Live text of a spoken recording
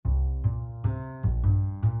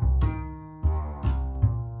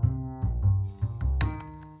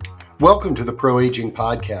Welcome to the Pro Aging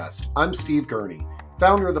Podcast. I'm Steve Gurney,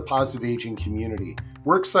 founder of the Positive Aging community.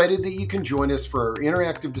 We're excited that you can join us for our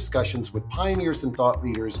interactive discussions with pioneers and thought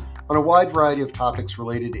leaders on a wide variety of topics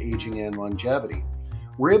related to aging and longevity.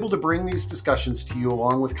 We're able to bring these discussions to you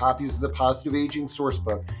along with copies of the Positive Aging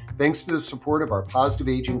Sourcebook thanks to the support of our Positive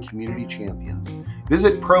Aging community champions.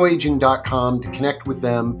 Visit proaging.com to connect with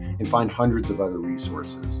them and find hundreds of other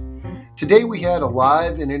resources. Today we had a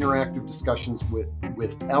live and interactive discussions with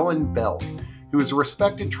Ellen Belk, who is a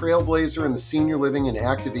respected trailblazer in the senior living and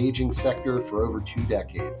active aging sector for over 2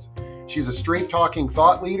 decades. She's a straight-talking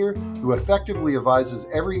thought leader who effectively advises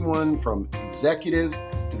everyone from executives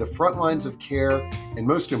to the front lines of care, and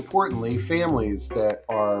most importantly, families that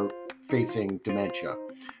are facing dementia.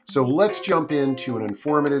 So let's jump into an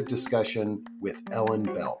informative discussion with Ellen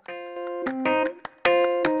Belk.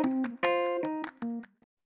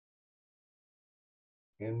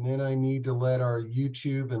 And then I need to let our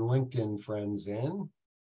YouTube and LinkedIn friends in.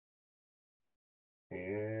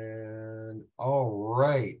 And all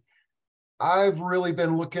right. I've really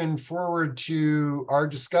been looking forward to our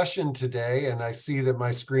discussion today, and I see that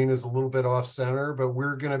my screen is a little bit off center, but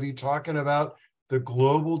we're going to be talking about the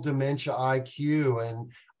global dementia IQ.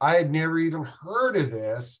 And I had never even heard of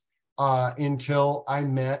this until I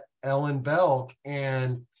met Ellen Belk.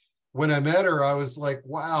 And when I met her, I was like,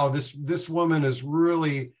 wow, this woman has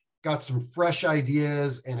really got some fresh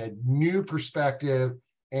ideas and a new perspective.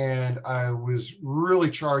 And I was really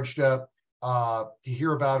charged up to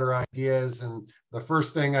hear about her ideas. And the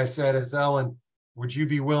first thing I said is, Ellen, would you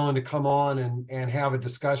be willing to come on and have a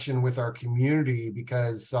discussion with our community?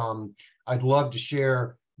 Because I'd love to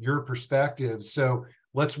share your perspective. So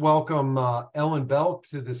let's welcome Ellen Belk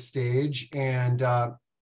to the stage. And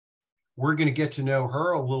we're going to get to know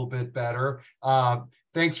her a little bit better.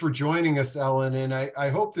 Thanks for joining us, Ellen. And I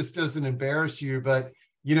hope this doesn't embarrass you, but,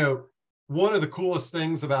 you know, one of the coolest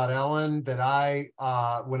things about Ellen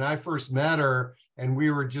that when I first met her and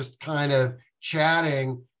we were just kind of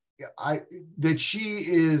chatting, that she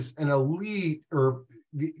is an elite, or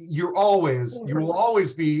you will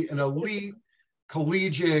always be an elite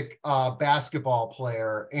collegiate basketball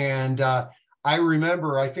player. And I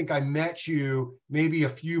remember, I think I met you maybe a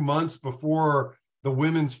few months before the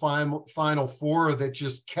women's Final Four that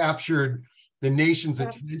just captured the nation's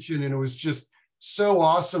attention. And it was just so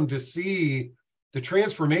awesome to see the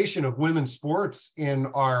transformation of women's sports in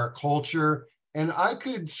our culture. And I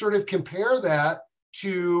could sort of compare that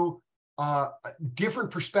to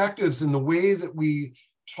different perspectives in the way that we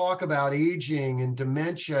talk about aging and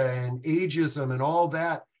dementia and ageism and all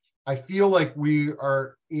that. I feel like we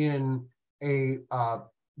are in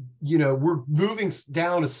we're moving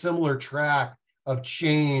down a similar track of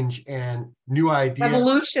change and new ideas.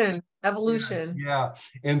 Evolution. Yeah.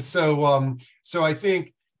 And so I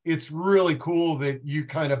think it's really cool that you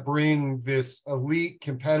kind of bring this elite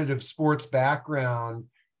competitive sports background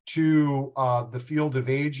to the field of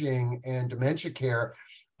aging and dementia care.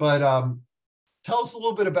 But tell us a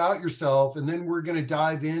little bit about yourself, and then we're going to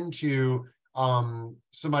dive into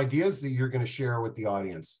some ideas that you're going to share with the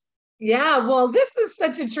audience. Yeah, well, this is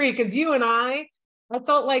such a treat because you and I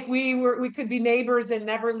felt like we could be neighbors and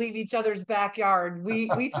never leave each other's backyard. We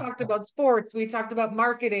talked about sports, we talked about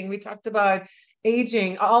marketing, we talked about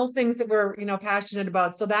aging, all things that we're passionate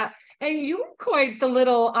about. So that, and you were quite the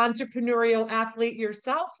little entrepreneurial athlete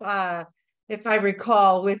yourself, if I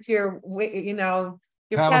recall, with your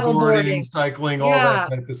paddleboarding, cycling, all that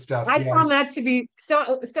type of stuff. I found that to be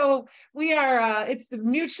so we are it's the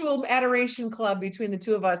mutual adoration club between the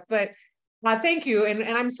two of us. But thank you, and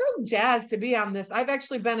I'm so jazzed to be on this. I've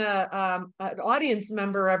actually been an audience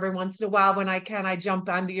member every once in a while. When I can, I jump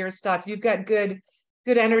onto your stuff. You've got good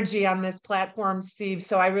energy on this platform, Steve,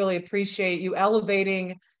 so I really appreciate you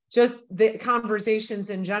elevating just the conversations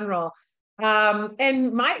in general.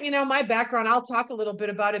 And my background, I'll talk a little bit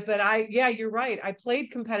about it, but you're right. I played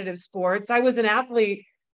competitive sports. I was an athlete.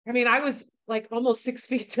 I mean, I was like almost 6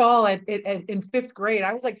 feet tall in 5th grade.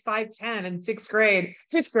 I was like 5'10" in 5th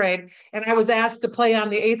grade. And I was asked to play on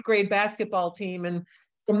the 8th grade basketball team. And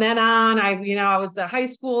from then on, I was at high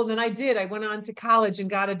school. And then I went on to college and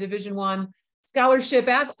got a Division I scholarship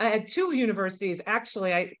at 2 universities.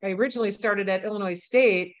 Actually, I originally started at Illinois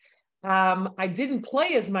State. I didn't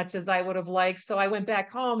play as much as I would have liked, so I went back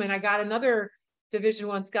home and I got another Division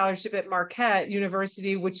I scholarship at Marquette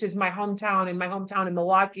University, which is my hometown in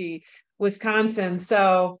Milwaukee, Wisconsin.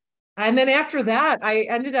 So, and then after that, I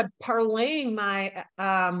ended up parlaying my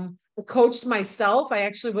coached myself. I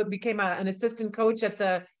actually became an assistant coach at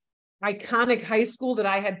the iconic high school that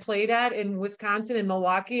I had played at in Wisconsin, in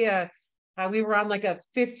Milwaukee. We were on like a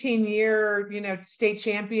 15-year, state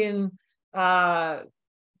champion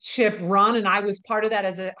ship run, and I was part of that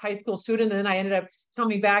as a high school student. And then I ended up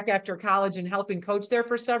coming back after college and helping coach there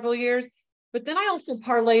for several years. But then I also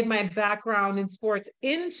parlayed my background in sports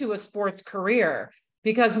into a sports career,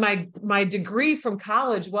 because my degree from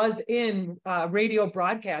college was in radio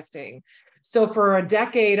broadcasting. So for a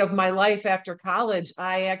decade of my life after college,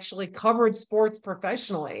 I actually covered sports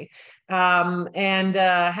professionally, and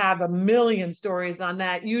have a million stories on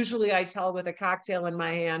that. Usually I tell with a cocktail in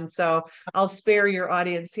my hand, so I'll spare your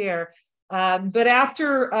audience here. But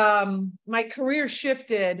after my career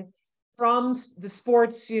shifted from the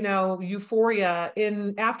sports, euphoria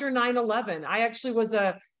after 9/11, I actually was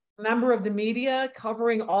a member of the media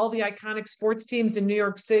covering all the iconic sports teams in New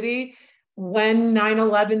York City when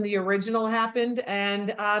 9/11, the original, happened.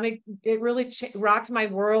 And it really rocked my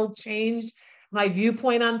world, changed my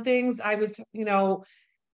viewpoint on things. I was,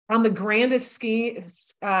 on the grandest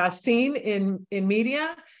scene in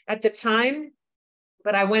media at the time.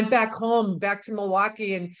 But I went back home, back to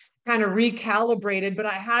Milwaukee, and kind of recalibrated. But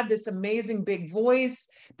I had this amazing big voice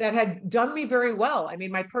that had done me very well. I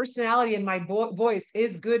mean, my personality and my voice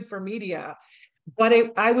is good for media. But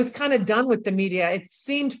I was kind of done with the media. It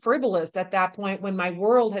seemed frivolous at that point, when my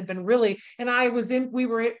world had been really, and I was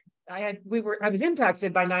impacted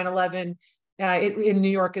by 9/11 in New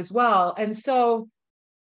York as well. And so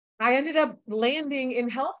I ended up landing in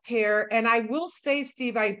healthcare. And I will say,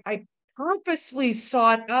 Steve, I purposely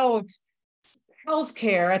sought out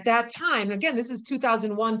healthcare at that time. Again, this is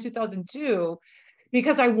 2001, 2002,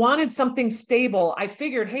 because I wanted something stable. I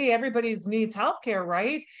figured, hey, everybody needs healthcare,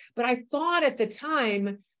 right? But I thought at the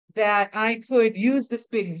time that I could use this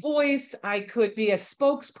big voice. I could be a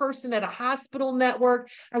spokesperson at a hospital network.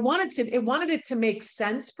 I wanted it to make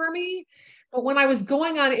sense for me. But when I was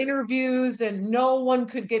going on interviews, and no one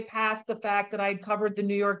could get past the fact that I'd covered the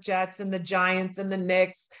New York Jets and the Giants and the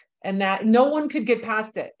Knicks, and that no one could get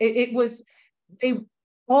past it.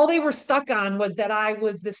 All they were stuck on was that I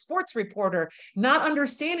was the sports reporter, not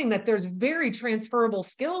understanding that there's very transferable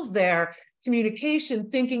skills there: communication,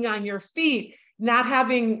 thinking on your feet, not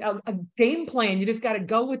having a game plan. You just got to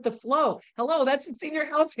go with the flow. Hello, that's what senior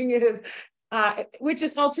housing is, which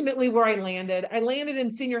is ultimately where I landed. I landed in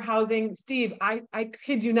senior housing. Steve, I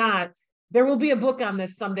kid you not, there will be a book on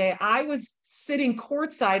this someday. I was sitting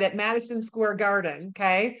courtside at Madison Square Garden,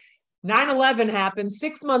 okay? 9/11 happened.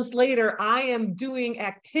 6 months later, I am doing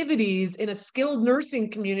activities in a skilled nursing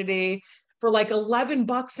community for like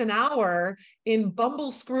 $11 an hour in Bumble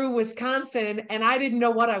Screw, Wisconsin, and I didn't know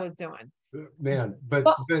what I was doing. Man, but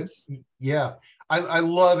yeah, I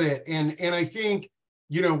love it. And I think,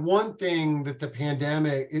 one thing that the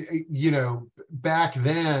pandemic, back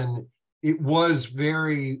then, it was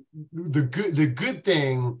the good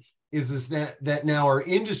thing is that now our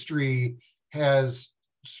industry has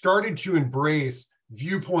started to embrace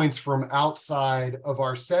viewpoints from outside of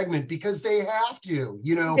our segment, because they have to,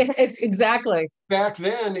 It's exactly. Back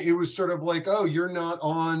then it was sort of like, oh, you're not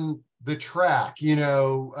on the track, you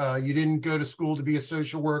didn't go to school to be a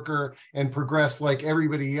social worker and progress like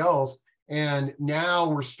everybody else. And now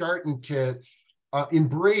we're starting to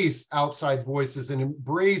embrace outside voices and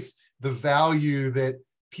embrace the value that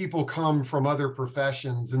people come from other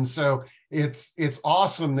professions. And so it's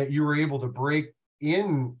awesome that you were able to break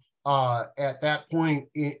in at that point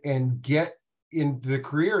and get into the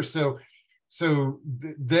career. So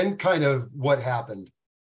then kind of what happened?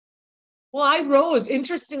 Well,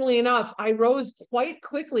 interestingly enough, I rose quite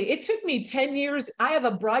quickly. It took me 10 years. I have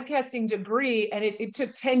a broadcasting degree, and it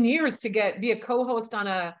took 10 years to be a co-host on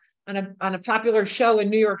a popular show in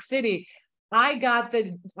New York City. I got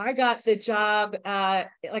the job,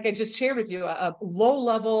 like I just shared with you, a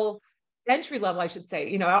entry level, I should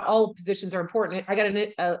say. All positions are important. I got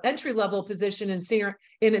an entry level position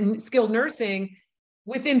in skilled nursing.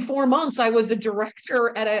 Within 4 months, I was a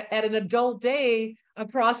director at an adult day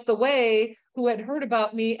across the way who had heard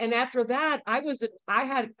about me. And after that, I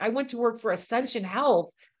went to work for Ascension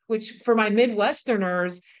Health, which, for my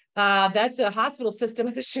Midwesterners, that's a hospital system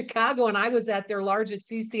in Chicago. And I was at their largest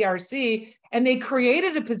CCRC, and they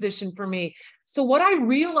created a position for me. So what I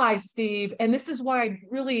realized, Steve, and this is why I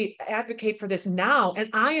really advocate for this now, and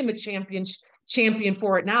I am a champion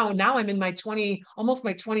for it now. And now I'm in almost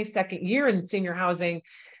my 22nd year in senior housing,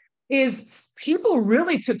 is people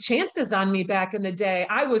really took chances on me back in the day.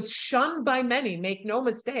 I was shunned by many, make no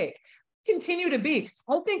mistake. Continue to be.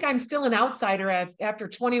 I think I'm still an outsider after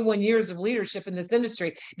 21 years of leadership in this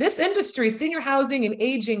industry. This industry, senior housing and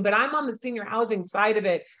aging, but I'm on the senior housing side of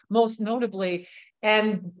it, most notably.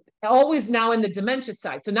 And always now in the dementia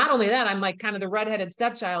side. So not only that, I'm like kind of the redheaded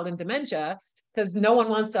stepchild in dementia, because no one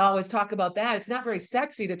wants to always talk about that. It's not very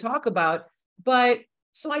sexy to talk about. But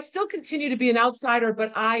so I still continue to be an outsider,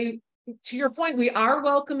 but to your point, we are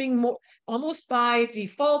welcoming more, almost by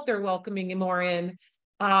default, they're welcoming more in.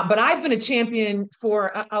 But I've been a champion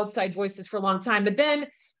for outside voices for a long time. But then,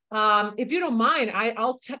 if you don't mind,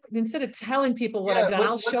 I'll instead of telling people what I've done,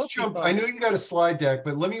 I'll show people. I know you got a slide deck,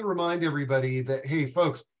 but let me remind everybody that, hey,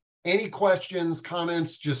 folks, any questions,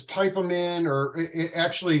 comments, just type them in, or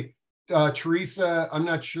actually, Teresa, I'm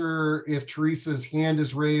not sure if Teresa's hand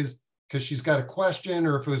is raised because she's got a question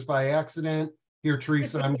or if it was by accident. Here,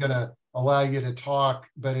 Teresa, I'm going to allow you to talk,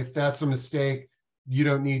 but if that's a mistake, you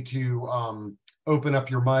don't need to open up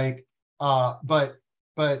your mic. But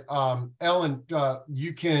Ellen,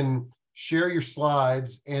 you can share your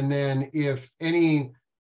slides, and then if any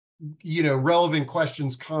relevant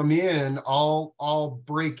questions come in, I'll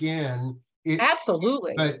break in.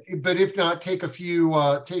 Absolutely. But if not, take a few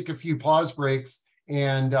pause breaks,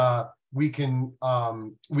 and we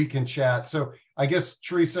can chat. So I guess,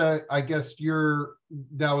 Teresa,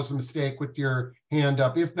 that was a mistake with your hand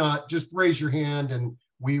up. If not, just raise your hand and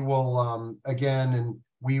we will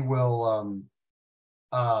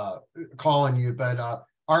call on you. But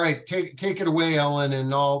all right, take it away, Ellen,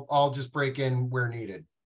 and I'll just break in where needed.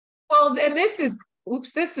 Well, and this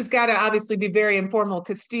has got to obviously be very informal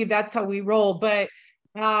because Steve, that's how we roll. But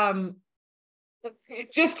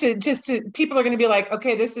just to people are going to be like,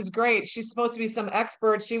 okay, this is great. She's supposed to be some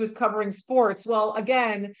expert. She was covering sports. Well,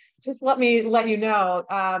 again, just let you know,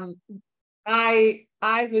 I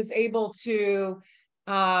was able to.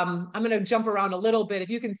 I'm going to jump around a little bit. If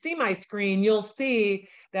you can see my screen, you'll see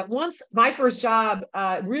that once my first job,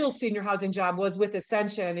 real senior housing job, was with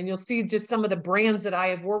Ascension, and you'll see just some of the brands that I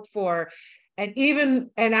have worked for.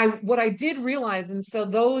 What I did realize, and so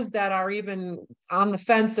those that are even on the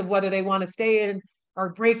fence of whether they want to stay in or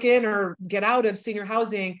break in or get out of senior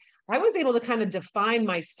housing, I was able to kind of define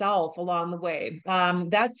myself along the way.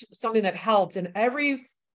 That's something that helped. And every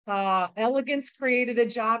Elegance created a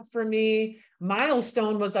job for me.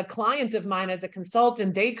 Milestone was a client of mine as a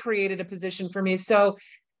consultant. They created a position for me. So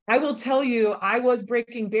I will tell you, I was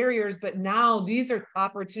breaking barriers, but now these are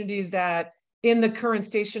opportunities that in the current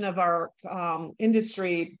station of our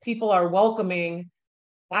industry, people are welcoming.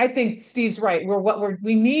 I think Steve's right.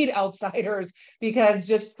 We need outsiders, because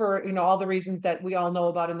just for, all the reasons that we all know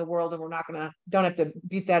about in the world, and don't have to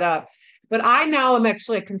beat that up. But I now am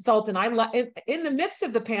actually a consultant. In the midst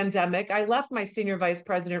of the pandemic, I left my senior vice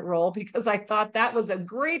president role because I thought that was a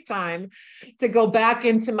great time to go back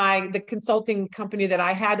into the consulting company that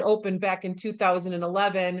I had opened back in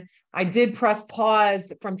 2011. I did press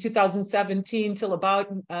pause from 2017 till about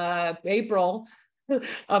April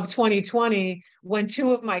of 2020, when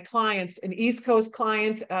two of my clients, an East Coast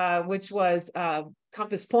client, which was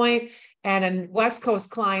Compass Point, and a West Coast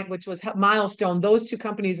client, which was Milestone, those two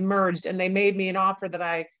companies merged, and they made me an offer that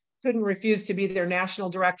I couldn't refuse, to be their national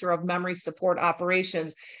director of memory support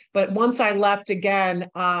operations. But once I left again,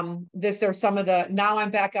 now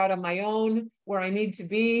I'm back out on my own where I need to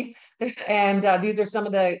be. And these are some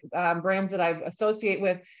of the brands that I associate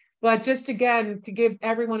with. But just again, to give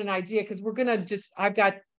everyone an idea, because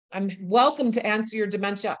I'm welcome to answer your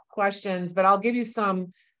dementia questions, but I'll give you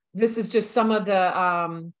this is just some of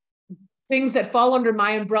the things that fall under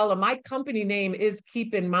my umbrella. My company name is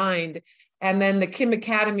Keep in Mind. And then the Kim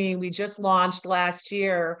Academy we just launched last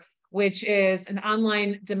year, which is an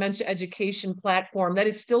online dementia education platform that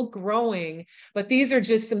is still growing. But these are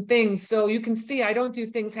just some things. So you can see I don't do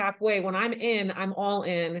things halfway. When I'm in, I'm all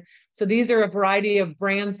in. So these are a variety of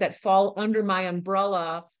brands that fall under my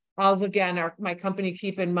umbrella of, again, my company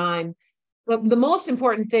Keep in Mind. But the most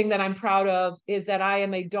important thing that I'm proud of is that I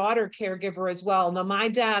am a daughter caregiver as well. Now, my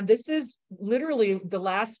dad, this is literally the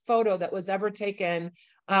last photo that was ever taken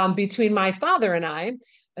between my father and I.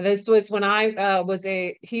 This was when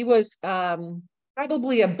he was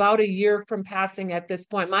probably about a year from passing at this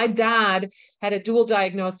point. My dad had a dual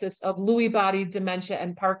diagnosis of Lewy body dementia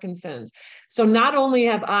and Parkinson's. So not only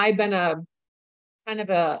have I been a kind of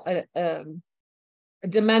a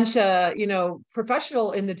dementia,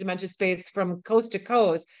 professional in the dementia space from coast to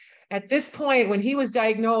coast. At this point, when he was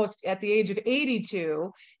diagnosed at the age of 82,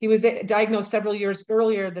 he was diagnosed several years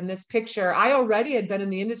earlier than this picture. I already had been in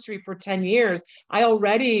the industry for 10 years. I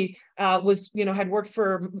already had worked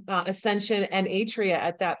for Ascension and Atria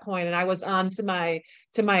at that point, and I was on to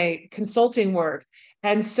my consulting work.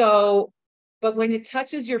 And so, but when it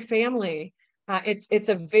touches your family, it's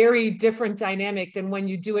a very different dynamic than when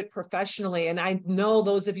you do it professionally. And I know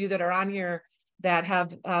those of you that are on here that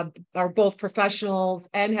have are both professionals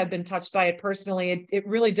and have been touched by it personally. It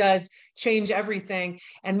really does change everything.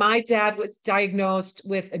 And my dad was diagnosed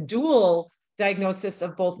with a dual diagnosis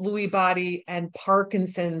of both Lewy body and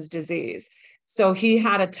Parkinson's disease. So he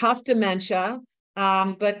had a tough dementia,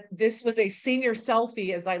 but this was a senior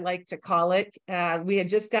selfie, as I like to call it.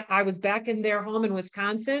 I was back in their home in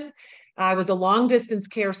Wisconsin. I was a long distance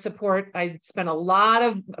care support. I spent a lot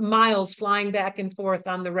of miles flying back and forth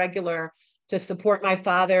on the regular to support my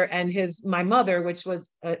father and my mother, which was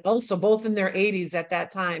also both in their 80s at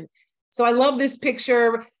that time. So I love this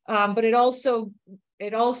picture, but it also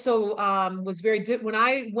was very when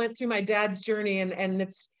I went through my dad's journey, and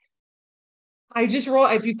I just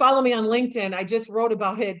wrote, if you follow me on LinkedIn, I just wrote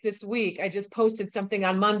about it this week. I just posted something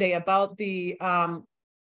on Monday about the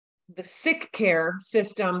sick care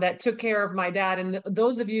system that took care of my dad. And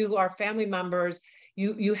those of you who are family members,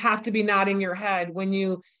 you have to be nodding your head when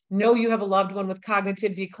you know you have a loved one with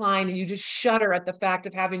cognitive decline and you just shudder at the fact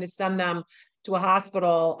of having to send them to a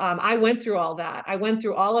hospital. I went through all that. I went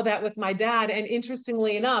through all of that with my dad. And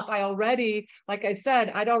interestingly enough, like I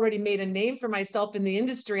said, I'd already made a name for myself in the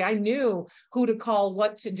industry. I knew who to call,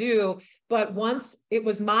 what to do. But once it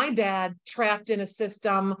was my dad trapped in a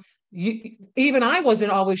system, even I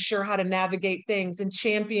wasn't always sure how to navigate things and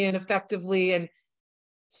champion effectively. And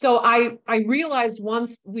so I realized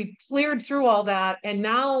once we cleared through all that, and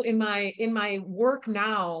now in my work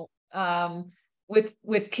now,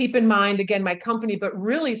 with Keep in Mind, again, my company, but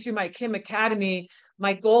really through my Kim Academy,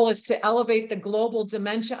 my goal is to elevate the global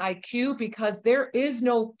dementia IQ, because there is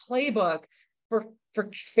no playbook for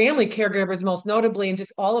family caregivers, most notably, and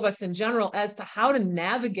just all of us in general, as to how to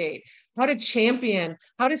navigate, how to champion,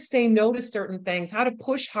 how to say no to certain things, how to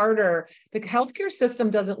push harder. The healthcare system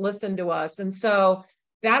doesn't listen to us. And so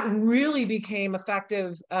that really became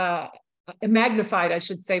effective, magnified, I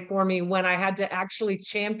should say, for me when I had to actually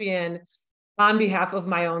champion on behalf of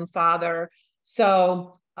my own father.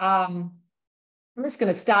 So I'm just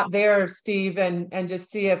going to stop there, Steve, and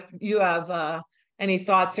just see if you have any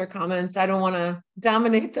thoughts or comments. I don't want to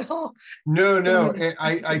dominate the whole. No.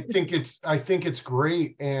 I think it's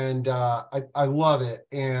great, and I love it.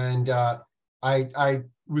 And I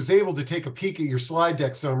was able to take a peek at your slide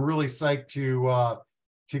deck, so I'm really psyched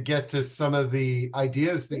to get to some of the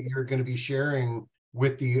ideas that you're going to be sharing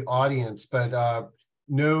with the audience. But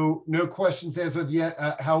no questions as of yet.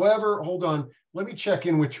 However, hold on, let me check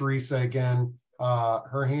in with Teresa again.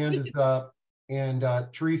 Her hand is up, and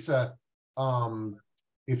Teresa,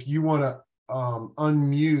 if you want to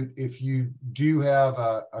unmute, if you do have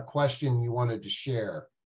a question you wanted to share.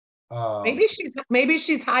 Maybe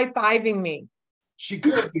she's high-fiving me. She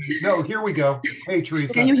could be. No, here we go. Hey,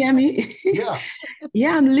 Teresa. Can you hear me? Yeah.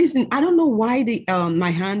 Yeah, I'm listening. I don't know why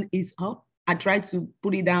my hand is up. I tried to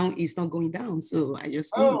put it down. It's not going down. So I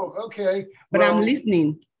just. Oh, okay. But I'm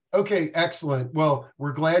listening. Okay, excellent. Well,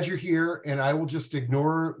 we're glad you're here, and I will just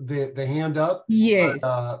ignore the hand up. Yes.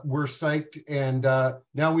 But, we're psyched, and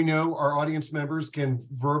now we know our audience members can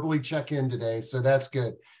verbally check in today, so that's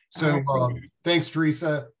good. So thanks,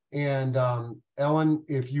 Teresa. And Ellen,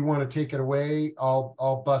 if you want to take it away,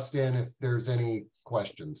 I'll bust in if there's any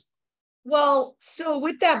questions. Well, so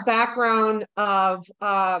with that background of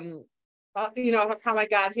you know, how I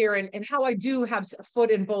got here and how I do have a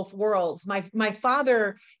foot in both worlds. My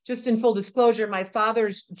father, just in full disclosure, my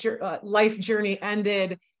father's life journey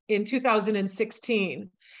ended in 2016.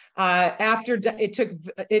 After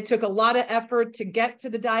it took a lot of effort to get to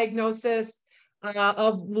the diagnosis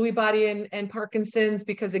of Lewy body and Parkinson's,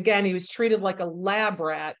 because again, he was treated like a lab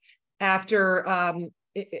rat after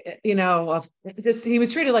he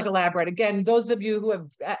was treated like a lab rat. Again, those of you who have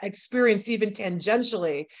experienced even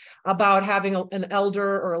tangentially about having an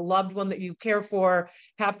elder or a loved one that you care for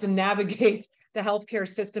have to navigate the healthcare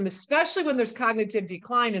system, especially when there's cognitive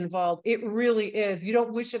decline involved. It really is. You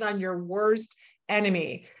don't wish it on your worst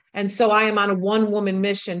enemy. And so I am on a one-woman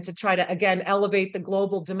mission to try to, again, elevate the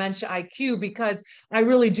global dementia IQ, because I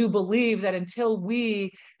really do believe that until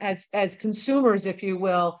we, as consumers, if you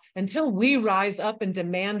will, until we rise up and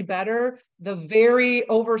demand better, the very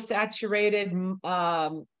oversaturated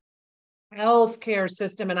healthcare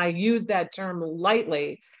system, and I use that term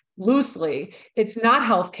loosely, it's not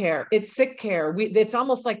healthcare, it's sick care. It's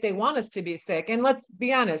almost like they want us to be sick. And let's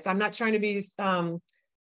be honest, I'm not trying to be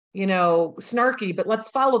snarky, but let's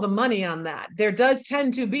follow the money on that. There does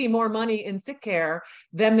tend to be more money in sick care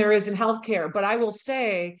than there is in healthcare. But I will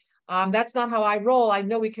say, that's not how I roll. I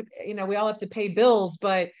know we could, we all have to pay bills,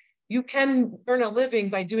 but you can earn a living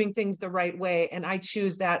by doing things the right way. And I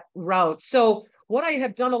choose that route. So what I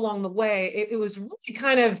have done along the way, it was really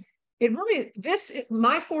kind of it really,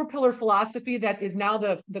 my 4-pillar philosophy that is now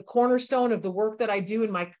the cornerstone of the work that I do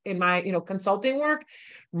in my consulting work,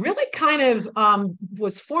 really kind of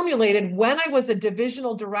was formulated when I was a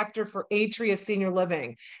divisional director for Atria Senior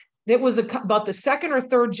Living. It was about the second or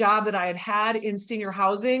third job that I had had in senior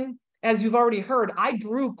housing. As you've already heard, I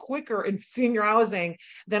grew quicker in senior housing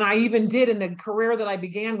than I even did in the career that I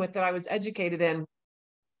began with, that I was educated in.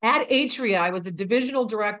 At Atria, I was a divisional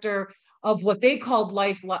director of what they called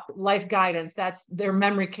life guidance. That's their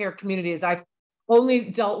memory care communities. I've only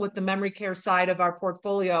dealt with the memory care side of our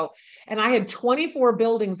portfolio. And I had 24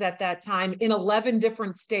 buildings at that time in 11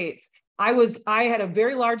 different states. I had a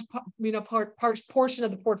very large, portion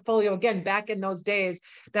of the portfolio, again, back in those days.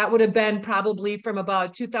 That would have been probably from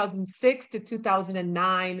about 2006 to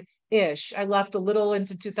 2009-ish. I left a little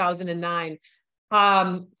into 2009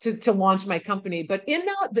 to launch my company. But in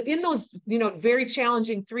those, very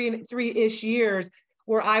challenging three-ish years,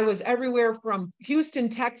 where I was everywhere from Houston,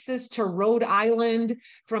 Texas to Rhode Island,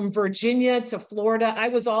 from Virginia to Florida. I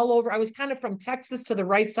was all over. I was kind of from Texas to the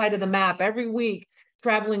right side of the map every week,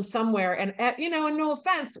 traveling somewhere. And, and no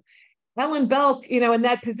offense, Ellen Belk, in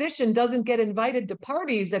that position doesn't get invited to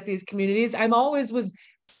parties at these communities. I'm always was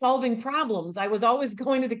solving problems. I was always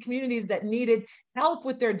going to the communities that needed help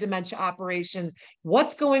with their dementia operations.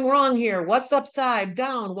 What's going wrong here? What's upside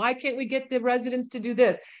down? Why can't we get the residents to do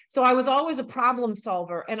this? So I was always a problem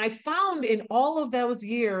solver. And I found in all of those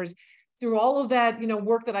years, through all of that,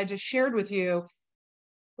 work that I just shared with you,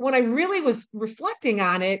 when I really was reflecting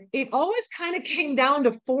on it, it always kind of came down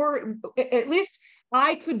to 4, at least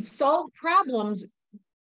I could solve problems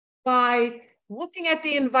by looking at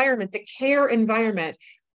the environment, the care environment.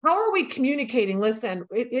 How are we communicating? Listen,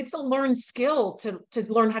 it's a learned skill to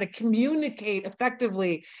learn how to communicate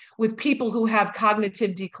effectively with people who have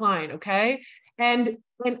cognitive decline, okay? And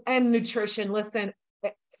nutrition, listen,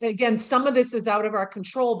 again, some of this is out of our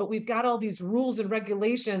control, but we've got all these rules and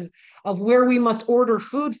regulations of where we must order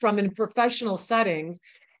food from in professional settings.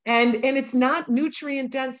 And it's not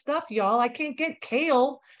nutrient dense stuff, y'all. I can't get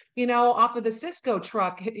kale, off of the Cisco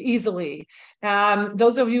truck easily.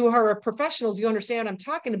 Those of you who are professionals, you understand what I'm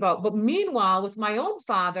talking about. But meanwhile, with my own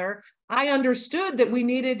father, I understood that we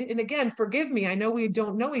needed, and again, forgive me, I know we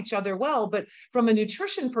don't know each other well, but from a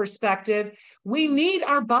nutrition perspective, we need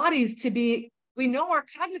our bodies to be, we know our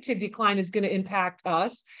cognitive decline is going to impact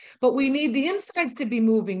us, but we need the insides to be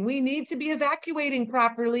moving. We need to be evacuating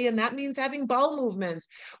properly, and that means having bowel movements.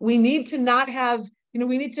 We need to not have,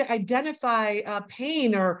 we need to identify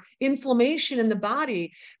pain or inflammation in the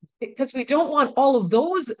body, because we don't want all of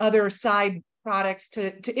those other side products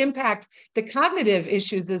to impact the cognitive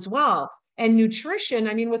issues as well. And nutrition,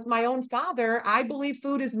 with my own father, I believe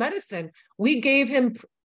food is medicine. We gave him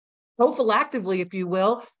prophylactically, if you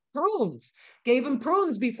will, prunes, gave him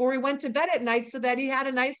prunes before he went to bed at night so that he had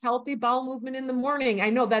a nice healthy bowel movement in the morning. I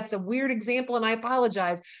know that's a weird example and I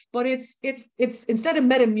apologize, but it's instead of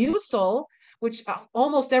Metamucil, which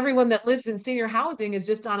almost everyone that lives in senior housing is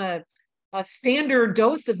just on a standard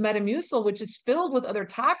dose of Metamucil, which is filled with other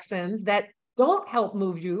toxins that don't help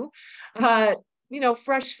move you.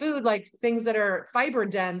 Fresh food, like things that are fiber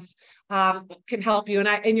dense, can help you.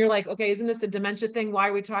 And you're like, okay, isn't this a dementia thing? Why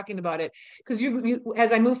are we talking about it? Because you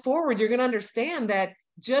as I move forward, you're going to understand that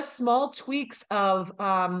just small tweaks of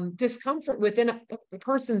discomfort within a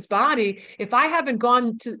person's body. If I haven't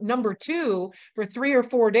gone to number 2 for 3 or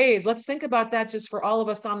 4 days, let's think about that just for all of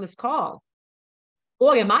us on this call.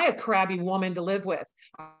 Boy, am I a crabby woman to live with.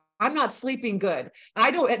 I'm not sleeping good.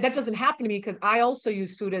 That doesn't happen to me because I also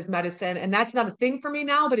use food as medicine, and that's not a thing for me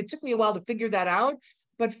now, but it took me a while to figure that out.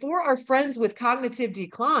 But for our friends with cognitive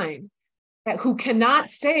decline, who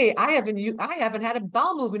cannot say, I haven't had a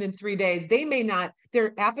bowel movement in 3 days, they may not,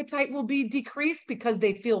 their appetite will be decreased because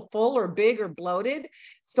they feel full or big or bloated.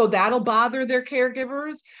 So that'll bother their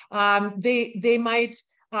caregivers. They might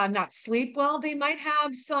not sleep well. They might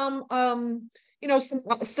have some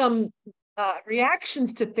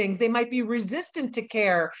reactions to things. They might be resistant to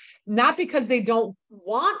care, not because they don't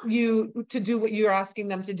want you to do what you're asking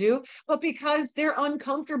them to do, but because they're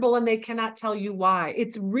uncomfortable and they cannot tell you why.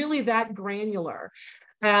 It's really that granular.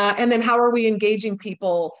 And then how are we engaging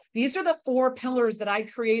people? These are the 4 pillars that I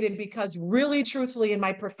created because really, truthfully, in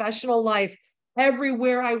my professional life,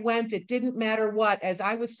 everywhere I went, it didn't matter what, as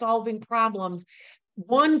I was solving problems,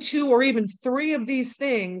 1, 2, or even 3 of these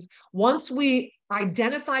things, once we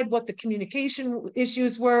identified what the communication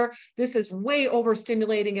issues were, this is way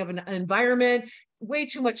overstimulating of an environment, way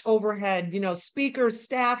too much overhead, speakers,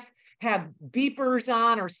 staff have beepers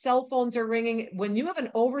on or cell phones are ringing. When you have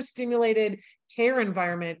an overstimulated care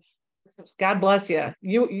environment, God bless you.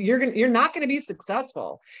 You're not going to be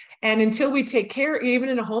successful. And until we take care, even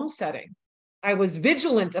in a home setting, I was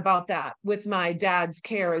vigilant about that with my dad's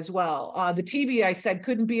care as well. The TV, I said,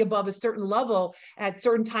 couldn't be above a certain level at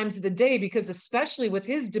certain times of the day, because especially with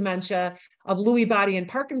his dementia of Lewy body and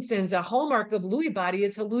Parkinson's, a hallmark of Lewy body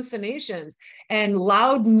is hallucinations and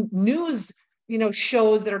loud news,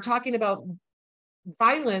 shows that are talking about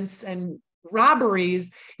violence and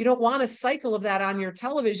robberies. You don't want a cycle of that on your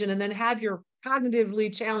television and then have your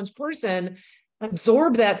cognitively challenged person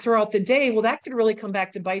absorb that throughout the day. Well, that could really come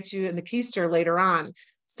back to bite you in the keister later on.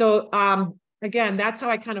 So again, that's how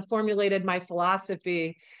I kind of formulated my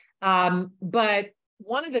philosophy. But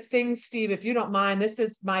one of the things, Steve, if you don't mind, this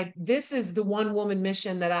is the one woman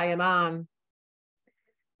mission that I am on.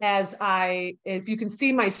 If you can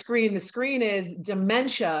see my screen, the screen is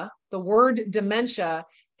dementia. The word dementia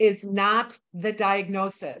is not the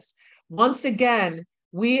diagnosis. Once again,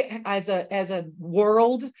 we as a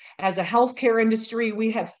world, as a healthcare industry,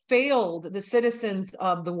 we have failed the citizens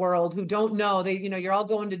of the world who don't know. You're all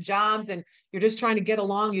going to jobs and you're just trying to get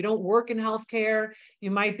along. You don't work in healthcare.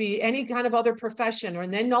 You might be any kind of other profession,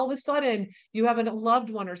 and then all of a sudden you have a loved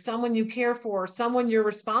one or someone you care for, or someone you're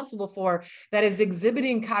responsible for that is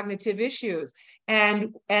exhibiting cognitive issues.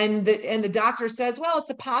 And the doctor says, well, it's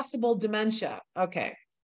a possible dementia. Okay.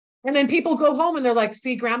 And then people go home and they're like,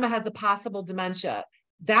 see, grandma has a possible dementia.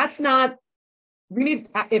 That's not, we need,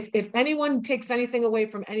 if anyone takes anything away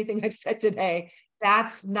from anything I've said today,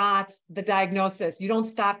 that's not the diagnosis. You don't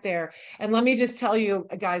stop there. And let me just tell you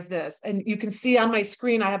guys this, and you can see on my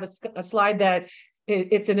screen, I have a slide that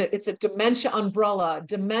it's a dementia umbrella.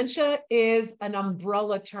 Dementia is an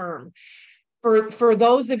umbrella term. For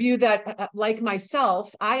those of you that, like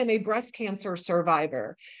myself, I am a breast cancer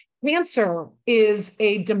survivor. Cancer is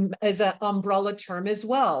an umbrella term as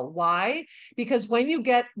well. Why? Because when you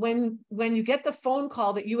get the phone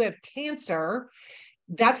call that you have cancer,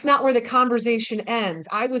 that's not where the conversation ends.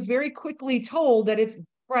 I was very quickly told that it's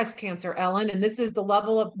breast cancer, Ellen, and this is the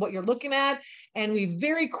level of what you're looking at. And we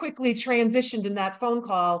very quickly transitioned in that phone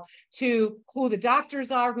call to who the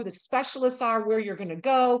doctors are, who the specialists are, where you're going to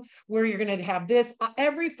go, where you're going to have this.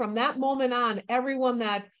 From that moment on, everyone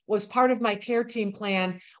that was part of my care team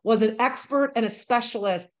plan was an expert and a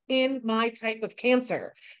specialist in my type of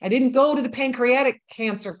cancer. I didn't go to the pancreatic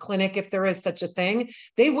cancer clinic, if there is such a thing.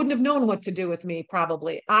 They wouldn't have known what to do with me,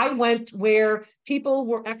 probably. I went where people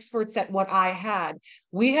were experts at what I had.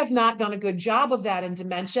 We have not done a good job of that in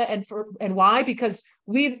dementia. And why? Because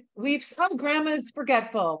we've grandma's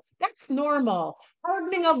forgetful. That's normal.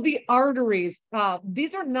 Hardening of the arteries.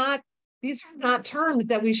 These are not terms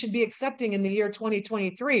that we should be accepting in the year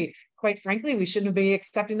 2023. Quite frankly, we shouldn't be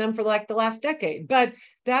accepting them for like the last decade. But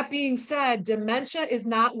that being said, dementia is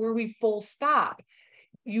not where we full stop.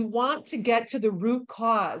 You want to get to the root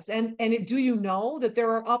cause. Do you know that there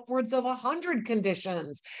are upwards of 100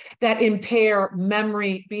 conditions that impair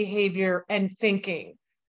memory, behavior, and thinking?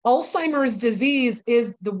 Alzheimer's disease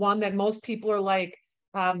is the one that most people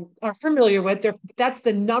are familiar with. That's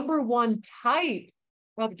the number one type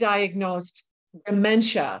of diagnosed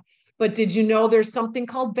dementia. But did you know there's something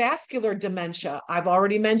called vascular dementia? I've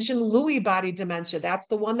already mentioned Lewy body dementia. That's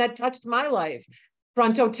the one that touched my life.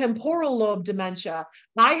 Frontotemporal lobe dementia.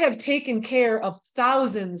 I have taken care of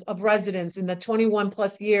thousands of residents in the 21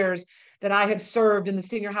 plus years that I have served in the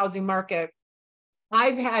senior housing market.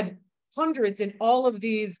 I've had hundreds in all of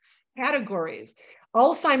these categories.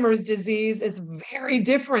 Alzheimer's disease is very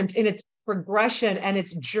different in its progression and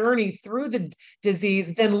its journey through the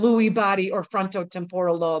disease than Lewy body or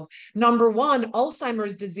frontotemporal lobe. Number one,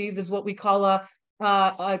 Alzheimer's disease is what we call a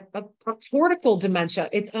cortical dementia.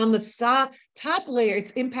 It's on the top layer.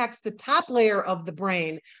 It impacts the top layer of the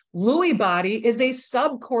brain. Lewy body is a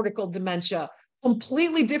subcortical dementia,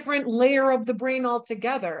 completely different layer of the brain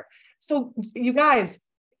altogether. So you guys,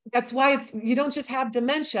 that's why you don't just have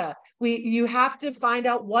dementia. You have to find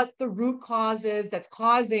out what the root cause is that's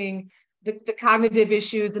causing the cognitive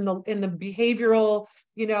issues and the behavioral,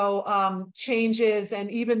 changes,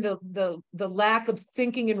 and even the lack of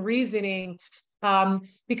thinking and reasoning.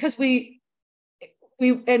 Because if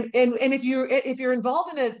you're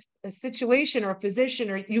involved in a situation or a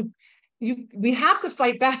physician, or we have to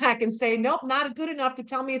fight back and say, nope, not good enough to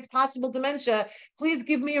tell me it's possible dementia. Please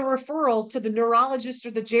give me a referral to the neurologist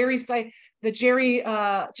or the geriatric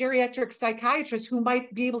psychiatrist who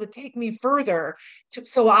might be able to take me further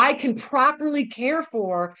so I can properly care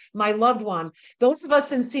for my loved one. Those of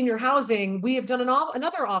us in senior housing, we have done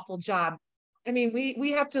another awful job. I mean,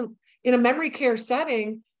 we have to, in a memory care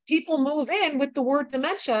setting, people move in with the word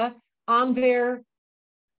dementia on their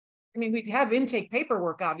I mean, we have intake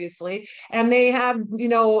paperwork, obviously, and they have, you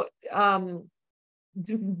know,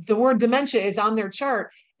 the word dementia is on their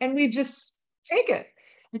chart, and we just take it.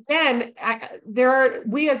 But then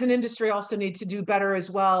we as an industry also need to do better as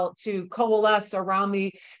well to coalesce around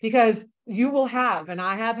because you will have, and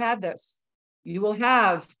I have had this, you will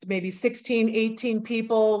have maybe 16, 18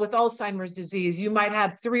 people with Alzheimer's disease. You might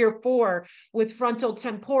have 3 or 4 with frontal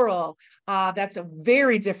temporal. That's a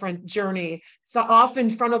very different journey. So often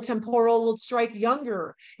frontal temporal will strike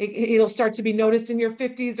younger. It'll start to be noticed in your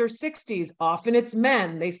 50s or 60s. Often it's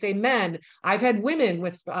men. They say men. I've had women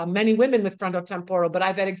with many women with frontal temporal, but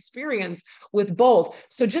I've had experience with both.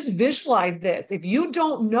 So just visualize this. If you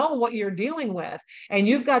don't know what you're dealing with, and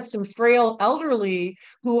you've got some frail elderly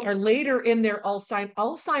who are later in their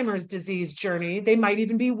Alzheimer's disease journey, they might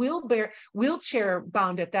even be wheelchair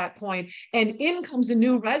bound at that point. And in comes a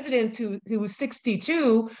new resident who's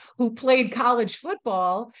 62, who played college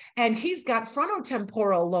football, and he's got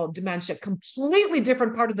frontotemporal lobe dementia, completely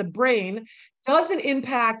different part of the brain, doesn't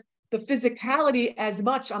impact the physicality as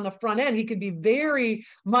much on the front end. He could be very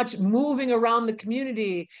much moving around the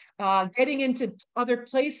community, getting into other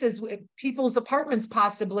places, people's apartments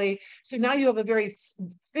possibly. So now you have a very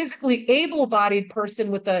physically able-bodied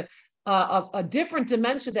person with a different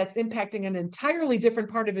dementia that's impacting an entirely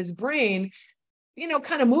different part of his brain, you know,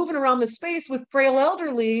 kind of moving around the space with frail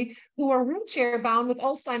elderly who are wheelchair bound with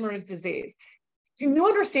Alzheimer's disease. Do you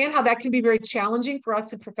understand how that can be very challenging for us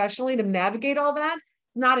to professionally to navigate all that?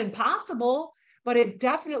 It's not impossible, but it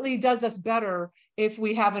definitely does us better if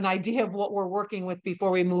we have an idea of what we're working with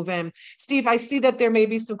before we move in. Steve, I see that there may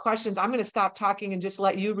be some questions. I'm going to stop talking and just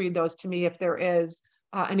let you read those to me if there is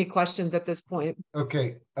any questions at this point.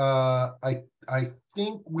 Okay. I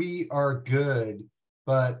think we are good,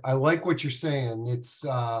 but I like what you're saying. It's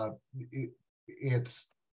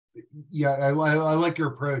yeah, I like your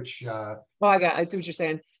approach. I see what you're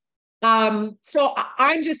saying. So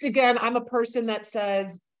I'm just, again, I'm a person that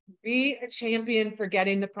says, be a champion for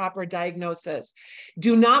getting the proper diagnosis.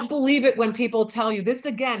 Do not believe it when people tell you this.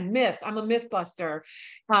 Again, myth. I'm a myth buster.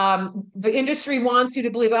 The industry wants you to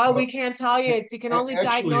believe, oh, we can't tell you. You can only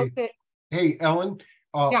diagnose it. Hey, Ellen,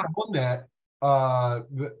 Yeah. on that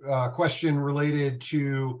question related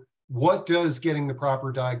to what does getting the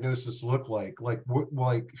proper diagnosis look like? Like,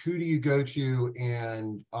 who do you go to,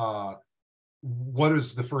 and what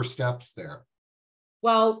is the first steps there?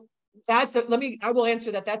 Well, I will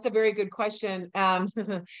answer that. That's a very good question. And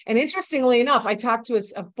interestingly enough, I talked to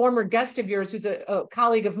a former guest of yours who's a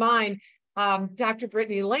colleague of mine, Dr.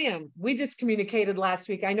 Brittany Lamb. We just communicated last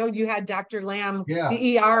week. I know you had Dr. Lamb,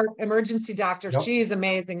 the ER emergency doctor. Yep. She is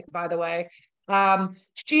amazing, by the way.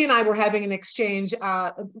 She and I were having an exchange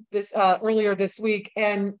earlier this week,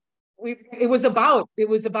 and I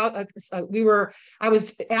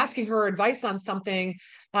was asking her advice on something,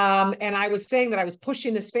 and I was saying that I was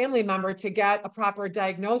pushing this family member to get a proper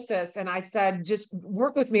diagnosis, and I said, just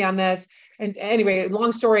work with me on this. And anyway,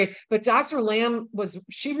 long story, but Dr. Lamb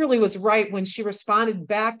she really was right when she responded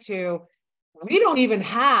back to, we don't even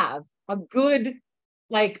have a good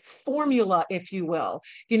formula, if you will,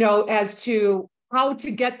 as to how to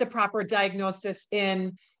get the proper diagnosis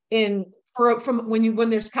from when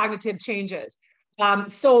there's cognitive changes.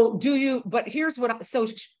 But here's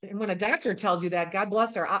when a doctor tells you that, God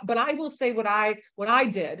bless her, but I will say what I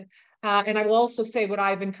did, and I will also say what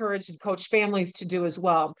I've encouraged and coached families to do as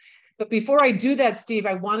well. But before I do that, Steve,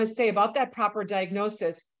 I want to say about that proper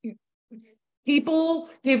diagnosis. People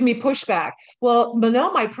give me pushback. Well,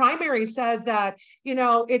 no, my primary says that,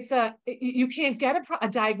 you can't get a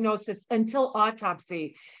diagnosis until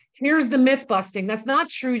autopsy. Here's the myth busting. That's not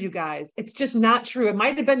true, you guys. It's just not true. It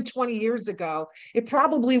might have been 20 years ago. I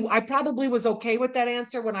probably was okay with that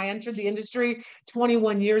answer when I entered the industry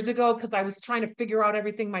 21 years ago, because I was trying to figure out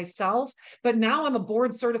everything myself. But now I'm a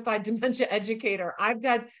board certified dementia educator. I've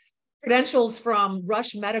got credentials from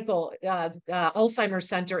Rush Medical Alzheimer's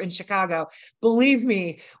Center in Chicago. Believe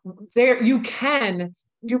me, you can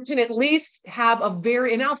at least have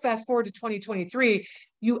and now fast forward to 2023,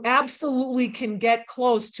 you absolutely can get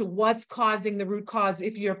close to what's causing the root cause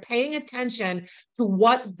if you're paying attention to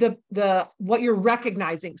what you're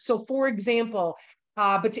recognizing. So for example,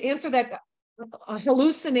 but to answer that,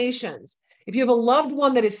 hallucinations. If you have a loved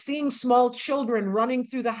one that is seeing small children running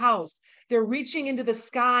through the house, they're reaching into the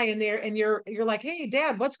sky and you're like, hey,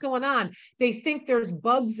 Dad, what's going on? They think there's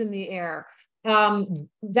bugs in the air. They're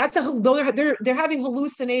having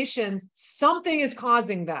hallucinations. Something is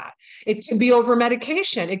causing that. It could be over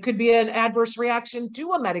medication. It could be an adverse reaction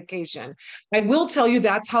to a medication. I will tell you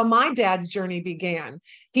that's how my dad's journey began.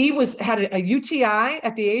 He had a UTI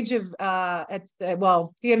at the age of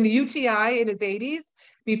he had a UTI in his 80s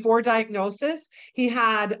before diagnosis. He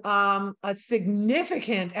had a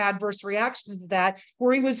significant adverse reaction to that,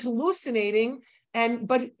 where he was hallucinating.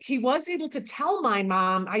 But he was able to tell my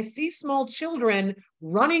mom, I see small children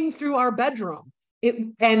running through our bedroom.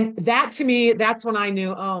 And that, to me, that's when I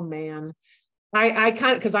knew, oh man, I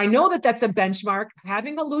kind of, because I know that that's a benchmark.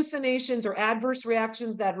 Having hallucinations or adverse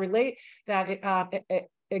reactions that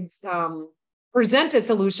present as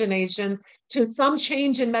hallucinations to some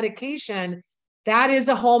change in medication, that is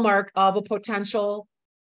a hallmark of a potential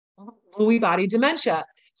Lewy body dementia.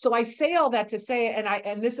 So I say all that to say,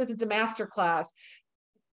 and this isn't a master class.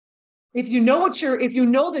 If you know what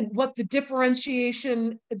the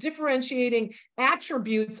differentiating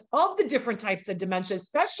attributes of the different types of dementia,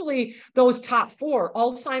 especially those top four: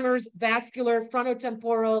 Alzheimer's, vascular,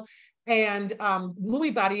 frontotemporal, and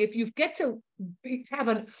Lewy body, if you get to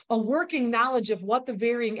have a working knowledge of what the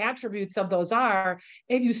varying attributes of those are,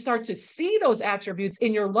 and you start to see those attributes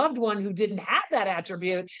in your loved one who didn't have that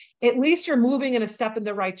attribute, at least you're moving in a step in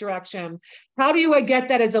the right direction. How do you get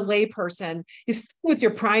that as a layperson? You start with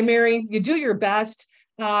your primary, you do your best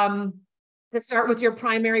to start with your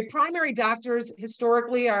primary. Primary doctors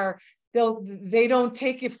historically they don't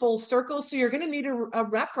take you full circle. So you're going to need a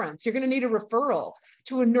reference. You're going to need a referral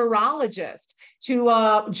to a neurologist, to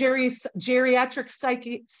a geriatric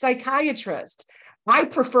psychiatrist. I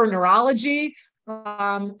prefer neurology.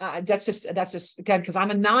 That's just again, because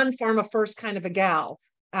I'm a non-pharma first kind of a gal.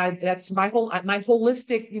 That's my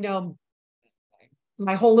holistic,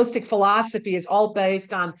 my holistic philosophy is all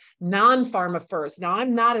based on non-pharma first. Now,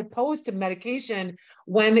 I'm not opposed to medication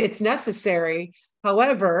when it's necessary.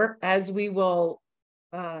 However, as we will,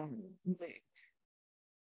 as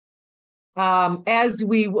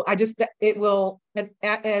we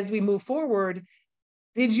move forward,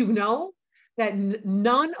 did you know that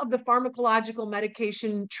none of the pharmacological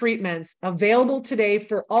medication treatments available today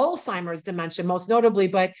for Alzheimer's dementia, most notably,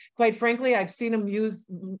 but quite frankly, I've seen them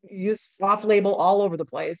used off-label all over the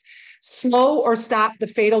place, slow or stop the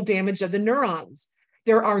fatal damage of the neurons?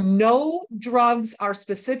 There are no drugs are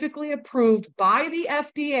specifically approved by the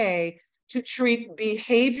FDA to treat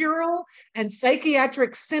behavioral and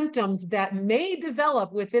psychiatric symptoms that may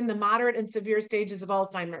develop within the moderate and severe stages of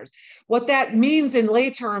Alzheimer's. What that means in lay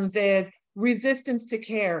terms is resistance to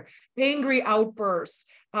care, angry outbursts.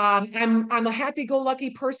 I'm a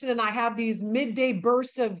happy-go-lucky person, and I have these midday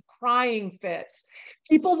bursts of crying fits.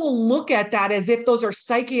 People will look at that as if those are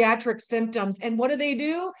psychiatric symptoms. And what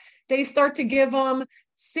do? They start to give them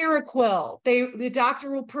Seroquel. The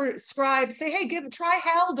doctor will prescribe, say, hey, try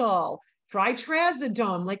Haldol, try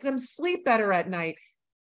Trazodone, make them sleep better at night.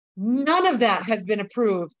 None of that has been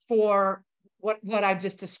approved for what I've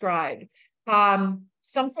just described.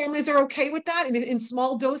 Some families are okay with that, and in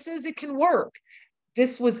small doses, it can work.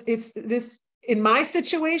 In my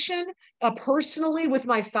situation, personally with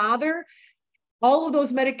my father, all of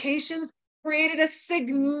those medications created a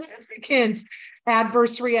significant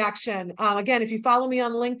adverse reaction. Again, if you follow me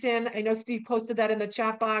on LinkedIn, I know Steve posted that in the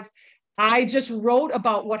chat box. I just wrote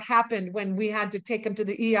about what happened when we had to take him to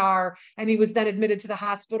the ER, and he was then admitted to the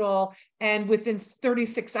hospital. And within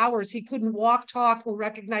 36 hours, he couldn't walk, talk, or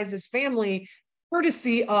recognize his family,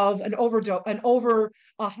 courtesy of a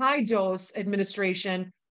high dose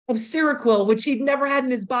administration of Seroquel, which he'd never had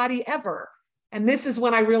in his body ever. And this is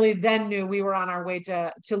when I really then knew we were on our way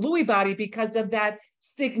to Lewy body, because of that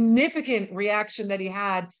significant reaction that he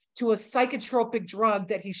had to a psychotropic drug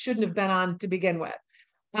that he shouldn't have been on to begin with.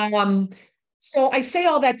 So I say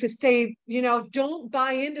all that to say, don't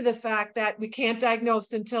buy into the fact that we can't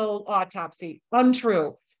diagnose until autopsy.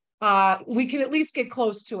 Untrue. We can at least get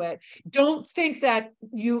close to it. Don't think that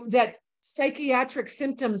psychiatric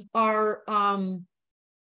symptoms are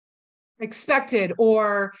expected,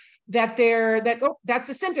 or that that's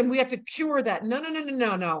a symptom, we have to cure that.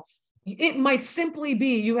 No. It might simply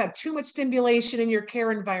be you have too much stimulation in your care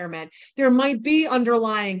environment. There might be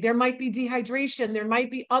dehydration. There might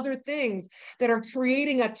be other things that are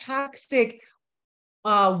creating a toxic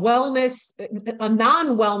non-wellness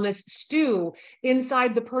stew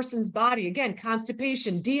inside the person's body. Again,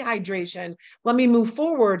 constipation, dehydration. Let me move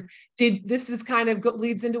forward. This is kind of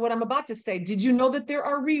leads into what I'm about to say. Did you know that there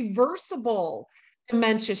are reversible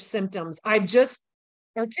dementia symptoms? I've just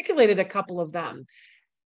articulated a couple of them.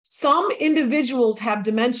 Some individuals have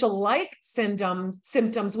dementia-like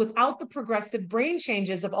symptoms without the progressive brain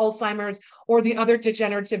changes of Alzheimer's or the other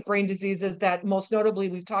degenerative brain diseases that most notably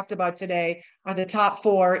we've talked about today are the top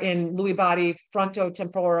four in Lewy body,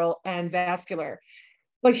 frontotemporal, and vascular.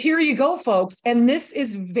 But here you go, folks. And this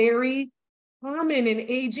is very common in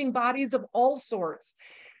aging bodies of all sorts.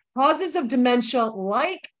 Causes of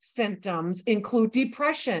dementia-like symptoms include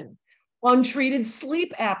depression, untreated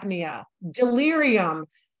sleep apnea, delirium,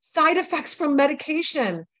 side effects from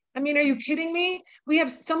medication. I mean, are you kidding me? We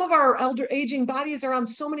have some of our elder aging bodies are on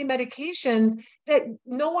so many medications that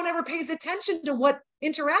no one ever pays attention to what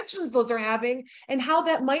interactions those are having and how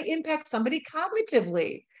that might impact somebody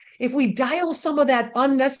cognitively. If we dial some of that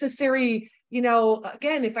unnecessary,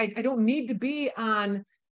 again, if I don't need to be on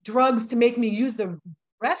drugs to make me use the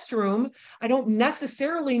restroom, I don't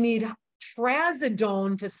necessarily need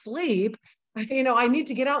trazodone to sleep. I need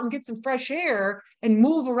to get out and get some fresh air and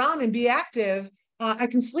move around and be active. I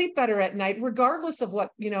can sleep better at night, regardless of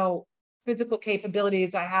what, physical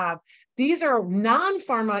capabilities I have. These are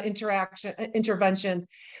non-pharma interventions.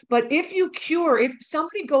 But if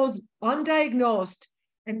somebody goes undiagnosed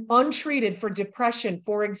and untreated for depression,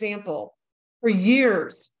 for example, for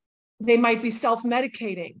years, they might be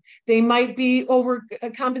self-medicating. They might be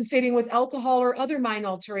overcompensating with alcohol or other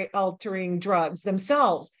mind-altering drugs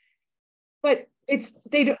themselves. But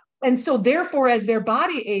and so therefore, as their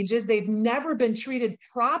body ages, they've never been treated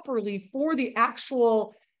properly for the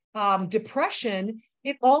actual depression.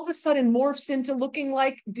 It all of a sudden morphs into looking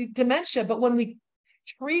like dementia. But when we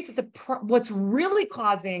treat what's really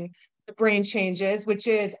causing the brain changes, which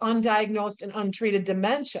is undiagnosed and untreated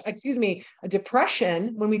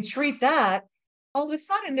depression, when we treat that, all of a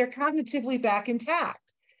sudden they're cognitively back intact.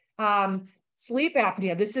 Sleep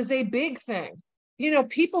apnea, this is a big thing.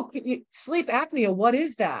 People, sleep apnea, what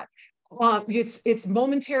is that? It's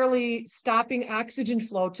momentarily stopping oxygen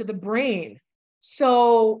flow to the brain.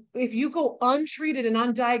 So if you go untreated and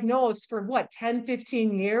undiagnosed for 10,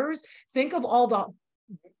 15 years, think of all the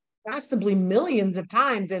possibly millions of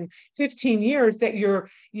times in 15 years that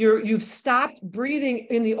you've stopped breathing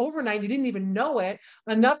in the overnight. You didn't even know it,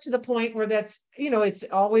 enough to the point where that's, it's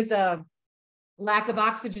always a lack of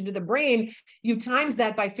oxygen to the brain. You times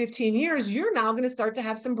that by 15 years, you're now going to start to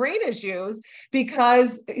have some brain issues,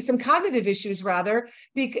 because some cognitive issues rather,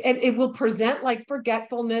 and it will present like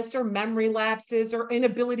forgetfulness or memory lapses or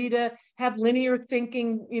inability to have linear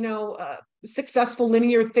thinking, successful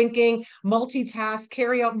linear thinking,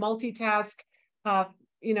 carry out multitask,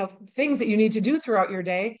 things that you need to do throughout your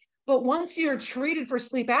day. But once you're treated for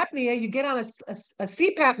sleep apnea, you get on a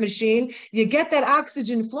CPAP machine, you get that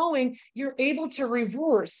oxygen flowing, you're able to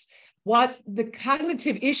reverse what the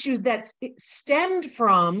cognitive issues that stemmed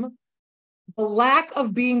from the lack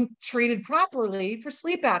of being treated properly for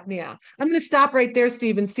sleep apnea. I'm going to stop right there,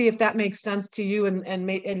 Steve, and see if that makes sense to you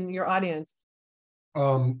and your audience.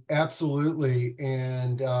 Absolutely.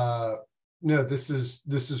 And no, this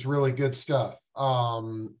is really good stuff.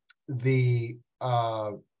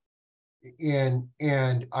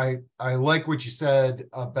 And I like what you said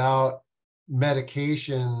about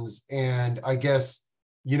medications. And I guess,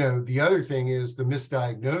 the other thing is the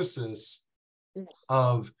misdiagnosis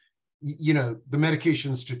of, the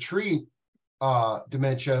medications to treat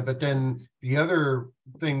dementia. But then the other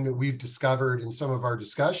thing that we've discovered in some of our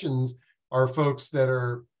discussions are folks that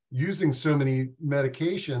are using so many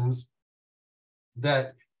medications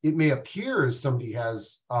that it may appear as somebody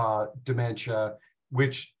has dementia,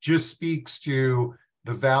 which just speaks to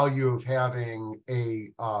the value of having a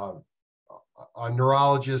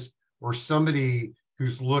neurologist or somebody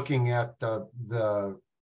who's looking at the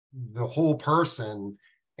whole person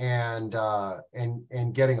and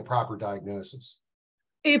getting a proper diagnosis.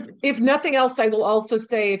 If nothing else, I will also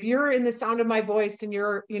say, if you're in the sound of my voice and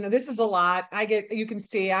you're, this is a lot. You can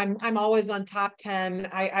see I'm always on top 10.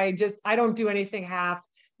 I don't do anything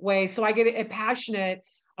halfway. So I get passionate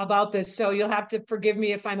about this. So you'll have to forgive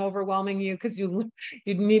me if I'm overwhelming you, because you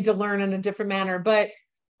need to learn in a different manner. But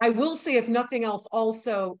I will say, if nothing else,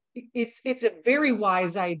 also, it's a very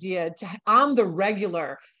wise idea to, on the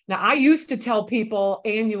regular. Now, I used to tell people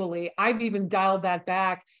annually. I've even dialed that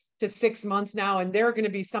back to 6 months now. And there are going to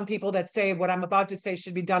be some people that say what I'm about to say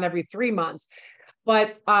should be done every 3 months.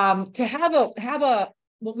 But to have a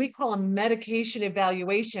what we call a medication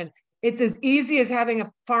evaluation, it's as easy as having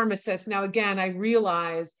a pharmacist. Now, again, I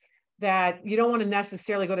realize that you don't want to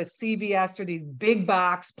necessarily go to CVS or these big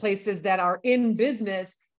box places that are in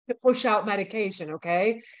business to push out medication.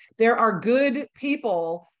 Okay. There are good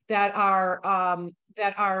people that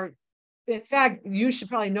are In fact, you should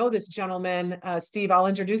probably know this gentleman, Steve. I'll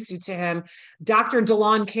introduce you to him. Dr.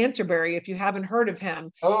 DeLon Canterbury, if you haven't heard of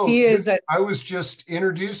him. Oh, He is I was just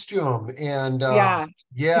introduced to him, and yeah,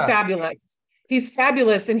 yeah, fabulous. He's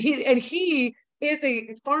fabulous. And he is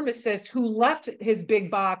a pharmacist who left his big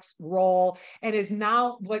box role and is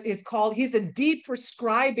now what is called, he's a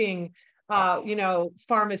deprescribing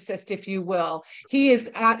pharmacist, if you will. He's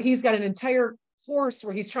got an entire course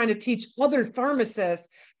where he's trying to teach other pharmacists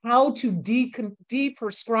how to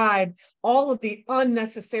deprescribe all of the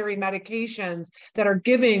unnecessary medications that are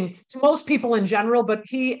giving to most people in general, but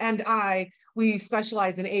he and we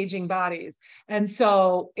specialize in aging bodies. And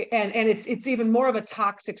so, and it's even more of a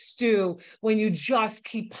toxic stew when you just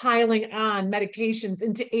keep piling on medications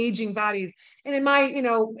into aging bodies. And in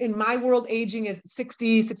my world, aging is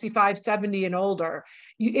 60, 65, 70 and older.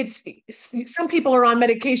 Some people are on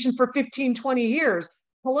medication for 15, 20 years.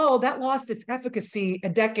 Hello, that lost its efficacy a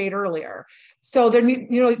decade earlier. So then,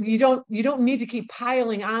 you don't need to keep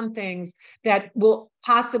piling on things that will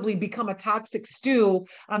possibly become a toxic stew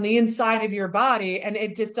on the inside of your body, and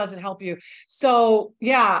it just doesn't help you. So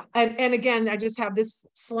yeah, and again, I just have this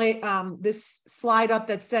slide up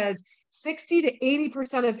that says 60 to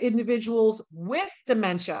 80% of individuals with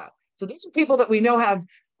dementia. So these are people that we know have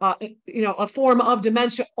a form of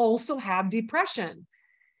dementia, also have depression.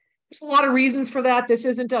 There's a lot of reasons for that. This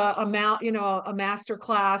isn't a master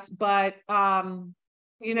class, but but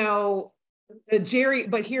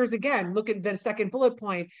here's again, look at the second bullet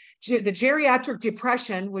point, the geriatric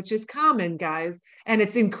depression, which is common, guys, and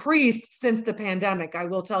it's increased since the pandemic. I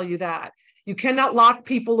will tell you that. You cannot lock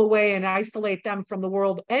people away and isolate them from the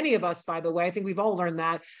world. Any of us, by the way, I think we've all learned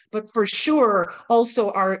that, but for sure, also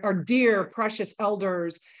our dear, precious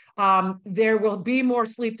elders. There will be more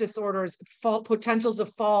sleep disorders, potentials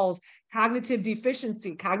of falls, cognitive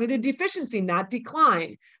deficiency, not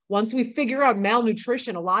decline. Once we figure out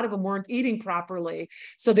malnutrition, a lot of them weren't eating properly,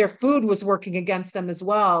 so their food was working against them as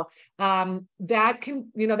well. That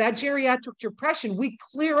geriatric depression, we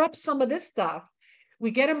clear up some of this stuff. We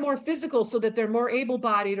get them more physical so that they're more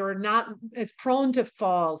able-bodied or not as prone to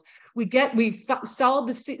falls. We solve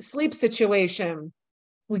the sleep situation.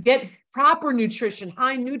 We get proper nutrition,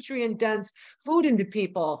 high nutrient dense food into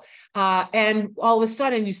people. And all of a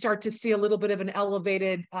sudden you start to see a little bit of an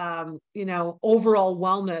elevated, overall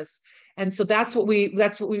wellness. And so that's what we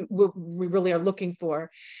really are looking for.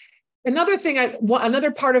 Another thing, another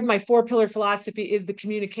part of my 4-pillar philosophy is the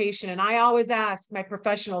communication. And I always ask my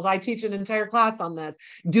professionals, I teach an entire class on this.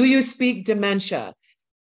 Do you speak dementia?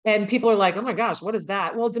 And people are like, oh my gosh, what is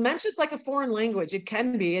that? Well, dementia is like a foreign language. It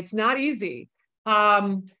can be, it's not easy.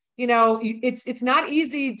 It's not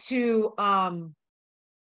easy to,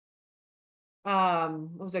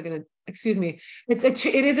 excuse me.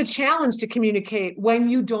 It is a challenge to communicate when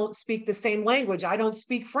you don't speak the same language. I don't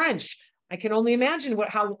speak French. I can only imagine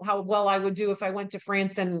how well I would do if I went to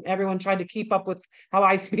France and everyone tried to keep up with how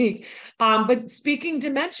I speak. But speaking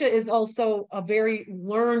dementia is also a very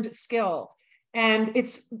learned skill. And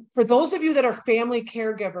it's for those of you that are family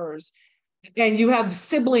caregivers, and you have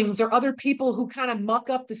siblings or other people who kind of muck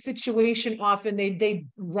up the situation often, they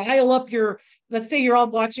rile up let's say you're all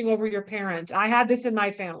watching over your parent. I had this in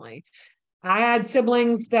my family. I had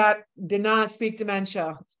siblings that did not speak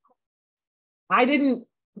dementia.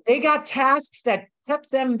 They got tasks that kept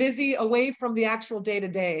them busy away from the actual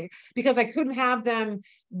day-to-day because I couldn't have them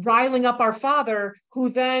riling up our father, who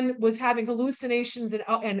then was having hallucinations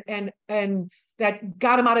and that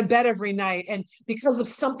got him out of bed every night. And because of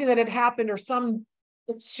something that had happened or some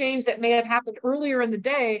exchange that may have happened earlier in the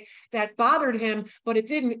day that bothered him, but it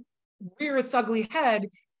didn't rear its ugly head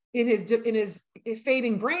in his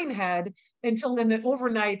fading brain head until in the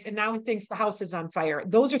overnight. And now he thinks the house is on fire.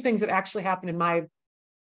 Those are things that actually happen in my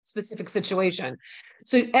specific situation.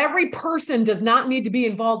 So every person does not need to be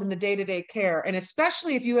involved in the day-to-day care. And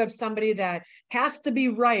especially if you have somebody that has to be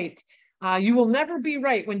right, you will never be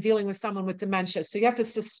right when dealing with someone with dementia. So you have to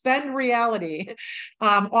suspend reality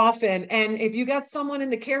often. And if you got someone in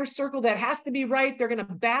the care circle that has to be right, they're going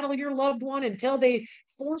to battle your loved one until they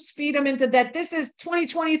force feed them into that. This is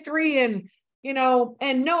 2023 and,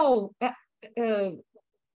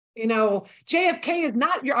 JFK is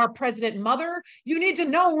not our president mother. You need to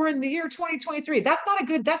know we're in the year 2023. That's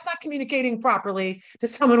not communicating properly to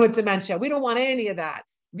someone with dementia. We don't want any of that.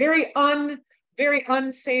 Very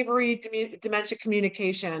unsavory dementia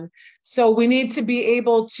communication. So we need to be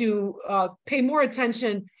able to pay more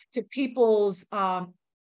attention to people's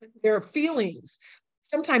their feelings.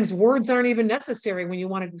 Sometimes words aren't even necessary when you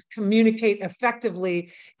want to communicate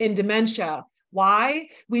effectively in dementia. Why?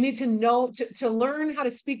 We need to know, to learn how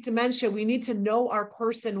to speak dementia, we need to know our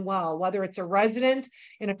person well, whether it's a resident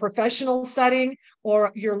in a professional setting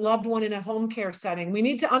or your loved one in a home care setting. We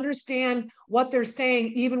need to understand what they're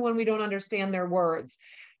saying, even when we don't understand their words.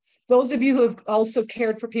 Those of you who have also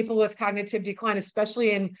cared for people with cognitive decline,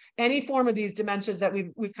 especially in any form of these dementias that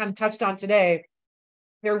we've kind of touched on today,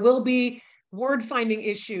 there will be word finding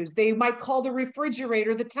issues. They might call the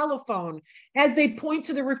refrigerator the telephone as they point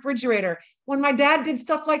to the refrigerator. When my dad did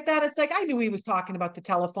stuff like that, it's like, I knew he was talking about the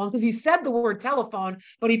telephone because he said the word telephone,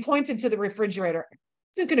 but he pointed to the refrigerator. I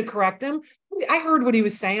wasn't going to correct him. I heard what he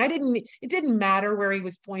was saying. It didn't matter where he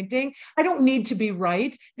was pointing. I don't need to be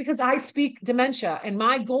right because I speak dementia. And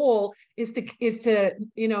my goal is to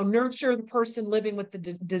nurture the person living with the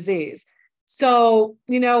disease. So,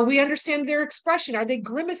 we understand their expression. Are they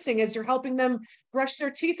grimacing as you're helping them brush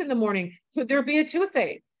their teeth in the morning? Could there be a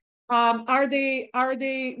toothache? Are they,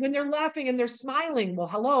 when they're laughing and they're smiling? Well,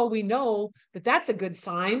 hello, we know that that's a good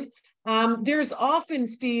sign. There's often,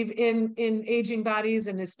 Steve, in aging bodies,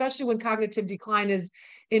 and especially when cognitive decline is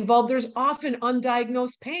involved, there's often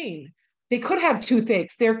undiagnosed pain. They could have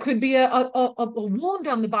toothaches. There could be a wound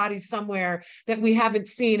on the body somewhere that we haven't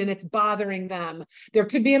seen and it's bothering them. There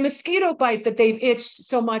could be a mosquito bite that they've itched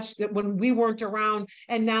so much that when we weren't around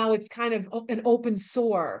and now it's kind of an open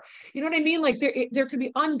sore. You know what I mean? Like there could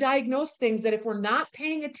be undiagnosed things that if we're not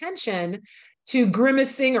paying attention to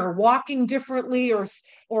grimacing or walking differently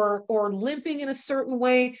or limping in a certain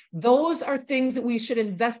way, those are things that we should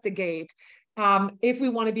investigate. If we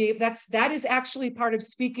want to be, that is actually part of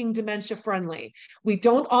speaking dementia friendly. We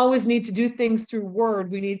don't always need to do things through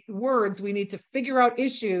words. We need to figure out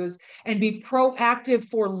issues and be proactive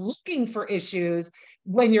for looking for issues.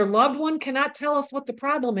 When your loved one cannot tell us what the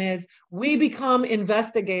problem is, we become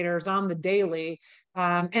investigators on the daily.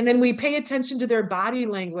 And then we pay attention to their body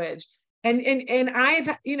language. And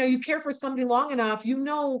I've, you care for somebody long enough,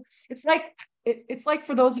 it's like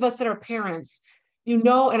for those of us that are parents, and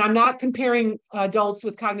I'm not comparing adults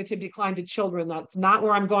with cognitive decline to children. That's not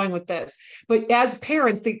where I'm going with this. But as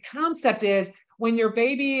parents, the concept is when your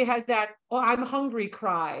baby has that, oh, I'm hungry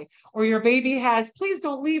cry, or your baby has, please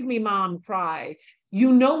don't leave me, mom cry.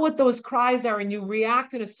 You know what those cries are and you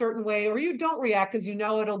react in a certain way, or you don't react because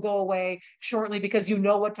it'll go away shortly because you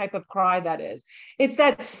know what type of cry that is. It's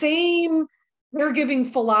that same caregiving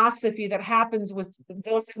philosophy that happens with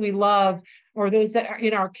those that we love or those that are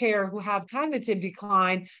in our care who have cognitive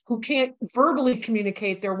decline, who can't verbally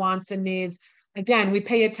communicate their wants and needs. Again, we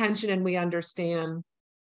pay attention and we understand.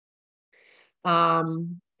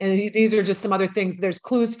 And these are just some other things. There's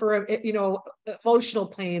clues for, emotional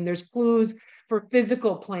pain. There's clues for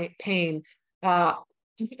physical pain.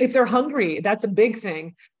 If they're hungry, that's a big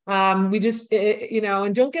thing. We just,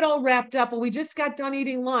 and don't get all wrapped up. Well, we just got done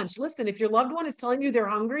eating lunch. Listen, if your loved one is telling you they're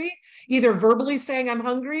hungry, either verbally saying I'm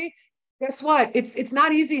hungry, guess what? It's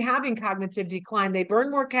not easy having cognitive decline. They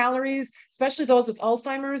burn more calories, especially those with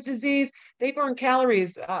Alzheimer's disease. They burn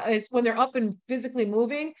calories when they're up and physically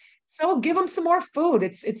moving. So give them some more food.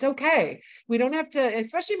 It's okay. We don't have to,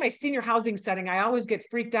 especially in my senior housing setting, I always get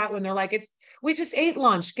freaked out when they're like, we just ate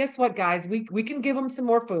lunch. Guess what, guys? We can give them some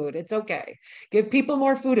more food. It's okay. Give people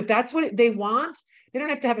more food. If that's what they want, they don't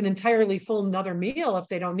have to have an entirely full another meal if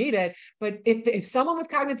they don't need it. But if someone with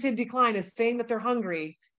cognitive decline is saying that they're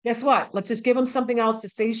hungry, guess what? Let's just give them something else to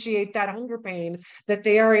satiate that hunger pain that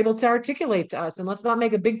they are able to articulate to us. And let's not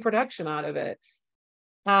make a big production out of it.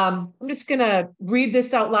 I'm just going to read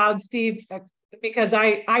this out loud, Steve, because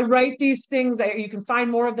I write these things. You can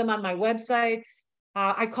find more of them on my website.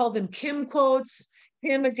 I call them Kim quotes.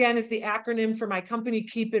 Kim, again, is the acronym for my company,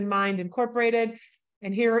 Keep in Mind Incorporated.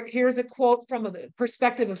 And here's a quote from the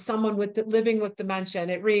perspective of someone living with dementia.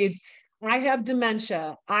 And it reads, I have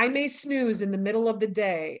dementia. I may snooze in the middle of the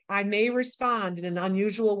day. I may respond in an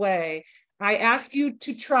unusual way. I ask you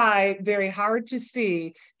to try very hard to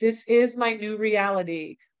see this is my new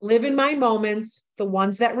reality. Live in my moments, the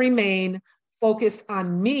ones that remain, focus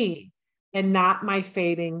on me and not my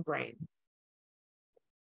fading brain.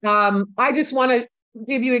 I just want to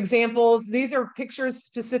give you examples. These are pictures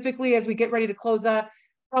specifically as we get ready to close up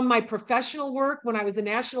from my professional work when I was the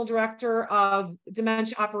national director of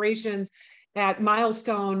dementia operations at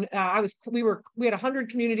Milestone. We had 100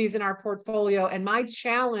 communities in our portfolio, and my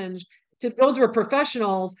challenge to those who are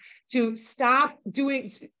professionals to stop doing,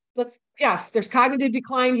 there's cognitive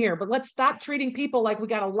decline here, but let's stop treating people like we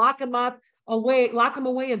got to lock them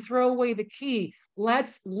away and throw away the key.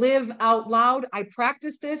 Let's live out loud. I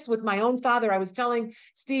practiced this with my own father. I was telling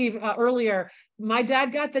Steve earlier, my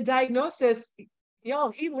dad got the diagnosis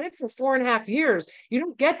Yo, he lived for 4.5 years. You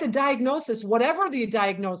don't get the diagnosis, whatever the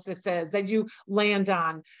diagnosis says that you land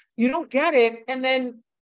on. You don't get it. And then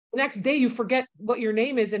the next day you forget what your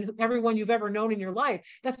name is and everyone you've ever known in your life.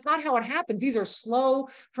 That's not how it happens. These are slow,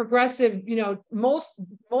 progressive,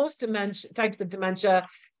 most dementia types of dementia,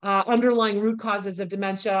 underlying root causes of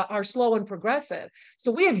dementia are slow and progressive.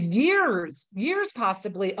 So we have years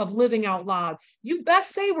possibly of living out loud. You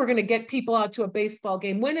best say we're going to get people out to a baseball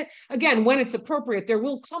game when it's appropriate. There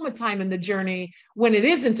will come a time in the journey when it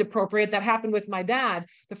isn't appropriate. That happened with my dad.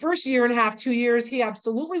 The first 1.5, 2 years, he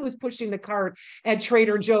absolutely was pushing the cart at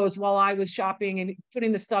Trader Joe's while I was shopping and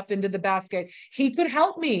putting the stuff into the basket. He could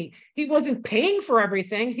help me. He wasn't paying for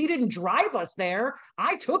everything. He didn't drive us there.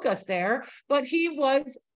 I took us there, but he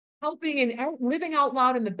was helping and living out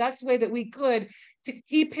loud in the best way that we could to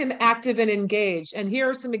keep him active and engaged. And here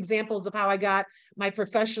are some examples of how I got my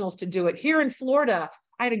professionals to do it. Here in Florida,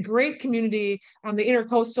 I had a great community on the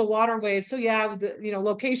intercoastal waterways. So yeah,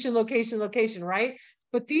 location, right?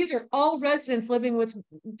 But these are all residents living with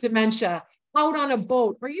dementia out on a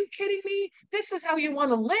boat. Are you kidding me? This is how you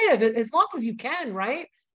want to live as long as you can, right?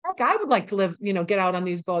 Heck, I would like to live, get out on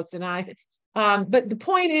these boats. But the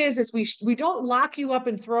point is we don't lock you up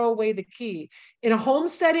and throw away the key. In a home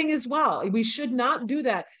setting as well, we should not do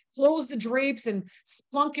that. Close the drapes and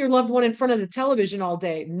splunk your loved one in front of the television all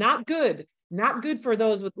day. Not good. Not good for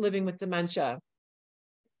those living with dementia.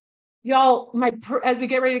 Y'all, as we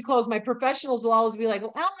get ready to close, my professionals will always be like,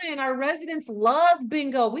 well, Ellen, our residents love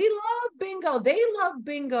bingo. We love bingo. They love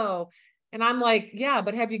bingo. And I'm like, yeah,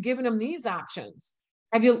 but have you given them these options?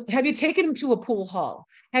 Have you taken them to a pool hall?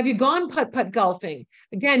 Have you gone putt-putt golfing?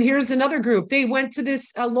 Again, here's another group. They went to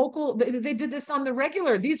this they did this on the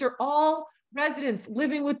regular. These are all residents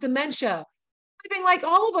living with dementia, living like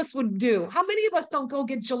all of us would do. How many of us don't go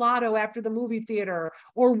get gelato after the movie theater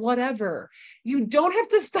or whatever? You don't have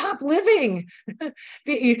to stop living.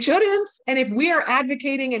 You shouldn't. And if we are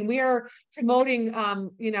advocating and we are promoting,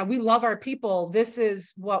 we love our people, this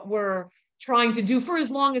is what we're trying to do for as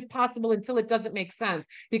long as possible until it doesn't make sense.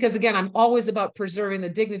 Because again, I'm always about preserving the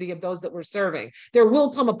dignity of those that we're serving. There will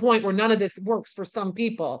come a point where none of this works for some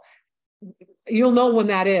people. You'll know when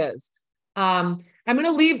that is. I'm going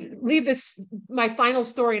to leave this, my final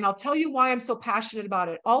story, and I'll tell you why I'm so passionate about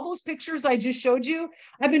it. All those pictures I just showed you,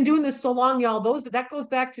 I've been doing this so long, y'all. That goes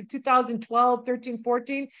back to 2012, 13,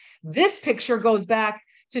 14. This picture goes back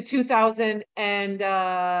to 2000 and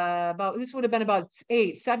this would have been about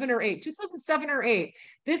 2007 or 8.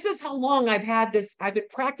 This is how long I've had this. I've been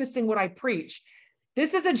practicing what I preach.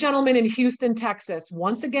 This is a gentleman in Houston, Texas.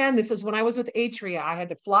 Once again, this is when I was with Atria. I had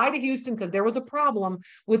to fly to Houston because there was a problem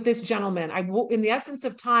with this gentleman. In the essence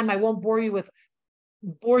of time, I won't bore you with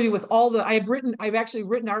all the. I've actually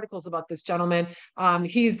written articles about this gentleman.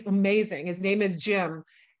 He's amazing. His name is Jim.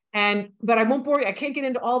 But I won't bore you. I can't get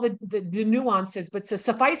into all the nuances, but to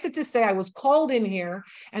suffice it to say, I was called in here.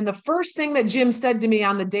 And the first thing that Jim said to me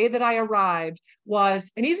on the day that I arrived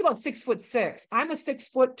was, and he's about 6'6". I'm a 6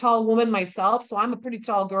 foot tall woman myself. So I'm a pretty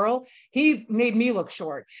tall girl. He made me look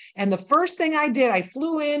short. And the first thing I did, I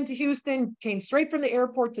flew into Houston, came straight from the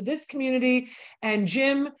airport to this community. And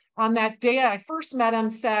Jim, on that day I first met him,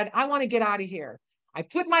 said, I want to get out of here. I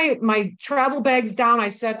put my travel bags down. I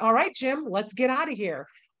said, all right, Jim, let's get out of here.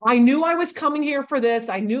 I knew I was coming here for this.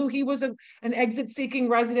 I knew he was an exit-seeking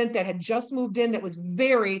resident that had just moved in that was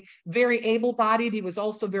very, very able-bodied. He was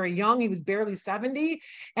also very young. He was barely 70,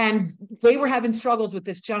 and they were having struggles with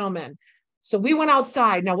this gentleman. So we went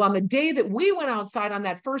outside. Now, on the day that we went outside on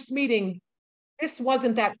that first meeting, this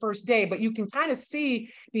wasn't that first day, but you can kind of see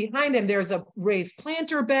behind him, there's a raised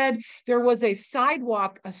planter bed. There was a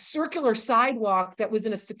sidewalk, a circular sidewalk that was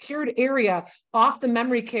in a secured area off the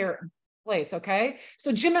memory care place. Okay.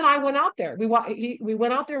 So Jim and I went out there. We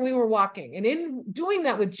went out there and we were walking. And in doing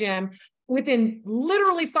that with Jim, within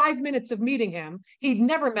literally 5 minutes of meeting him, he'd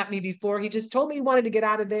never met me before. He just told me he wanted to get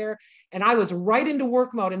out of there. And I was right into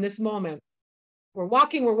work mode in this moment. We're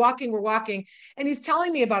walking. And he's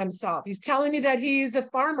telling me about himself. He's telling me that he's a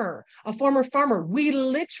farmer, a former farmer. We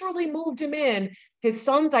literally moved him in. His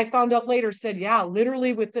sons, I found out later, said, yeah,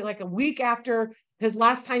 literally within like a week after his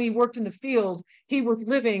last time he worked in the field, he was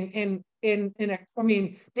living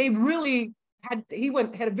they really had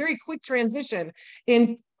a very quick transition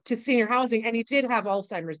into senior housing, and he did have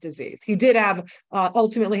Alzheimer's disease. He did have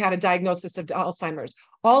ultimately had a diagnosis of Alzheimer's.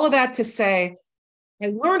 All of that to say,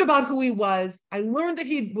 I learned about who he was. I learned that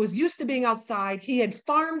he was used to being outside. He had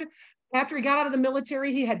farmed after he got out of the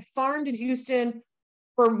military. He had farmed in Houston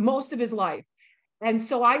for most of his life. And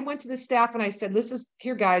so I went to the staff and I said,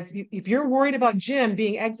 here, guys, if you're worried about Jim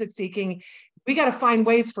being exit seeking, we got to find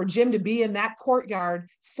ways for Jim to be in that courtyard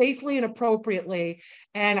safely and appropriately.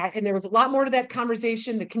 And there was a lot more to that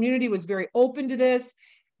conversation. The community was very open to this.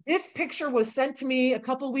 This picture was sent to me a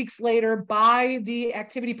couple of weeks later by the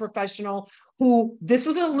activity professional who, this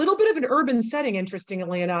was a little bit of an urban setting,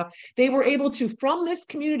 interestingly enough. They were able to, from this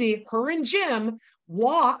community, her and Jim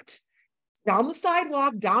walked down the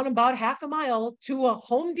sidewalk, down about half a mile to a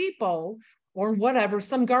Home Depot or whatever,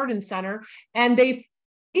 some garden center, and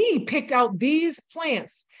he picked out these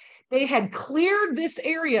plants. They had cleared this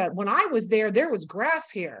area. When I was there was grass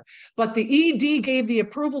here, but the ED gave the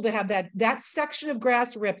approval to have that section of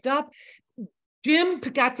grass ripped up. Jim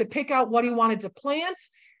got to pick out what he wanted to plant.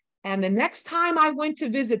 And the next time I went to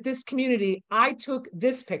visit this community, I took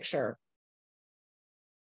this picture.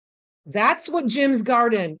 That's what Jim's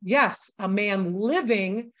garden. Yes, a man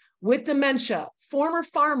living with dementia, former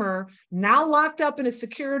farmer, now locked up in a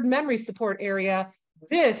secured memory support area.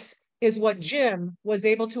 This is what Jim was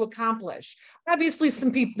able to accomplish. Obviously,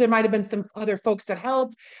 some people, there might have been some other folks that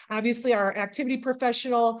helped. Obviously, our activity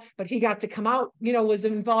professional, but he got to come out, was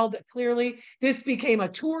involved clearly. This became a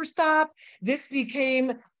tour stop. This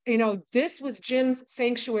became, this was Jim's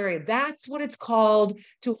sanctuary. That's what it's called,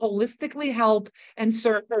 to holistically help and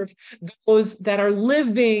serve those that are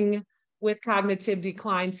living with cognitive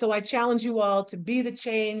decline. So I challenge you all to be the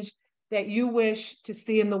change that you wish to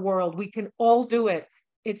see in the world. We can all do it.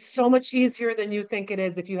 It's so much easier than you think it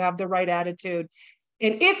is if you have the right attitude.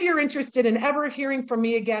 And if you're interested in ever hearing from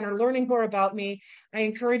me again or learning more about me, I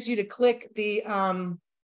encourage you to click the,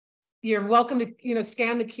 you're welcome to,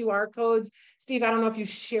 scan the QR codes. Steve, I don't know if you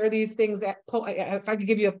share these things. If I could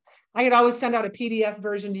give you I could always send out a PDF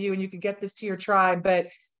version to you and you could get this to your tribe. But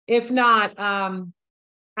if not,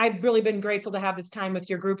 I've really been grateful to have this time with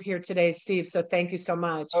your group here today, Steve. So thank you so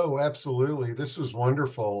much. Oh, absolutely. This was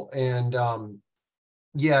wonderful. And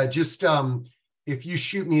yeah, just if you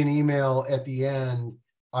shoot me an email at the end,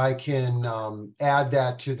 I can add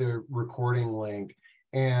that to the recording link.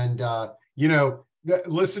 And,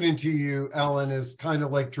 listening to you, Ellen, is kind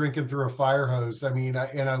of like drinking through a fire hose. I mean,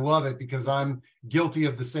 I love it because I'm guilty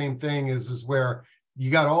of the same thing is where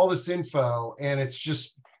you got all this info and it's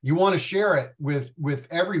just, you want to share it with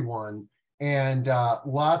everyone. And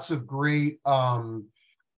lots of great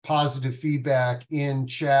positive feedback in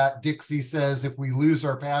chat. Dixie says, if we lose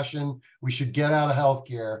our passion, we should get out of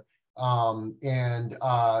healthcare.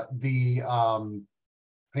 The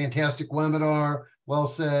fantastic webinar, well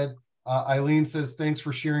said. Eileen says, thanks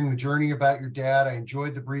for sharing the journey about your dad. I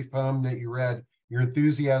enjoyed the brief poem that you read. Your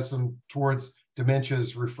enthusiasm towards dementia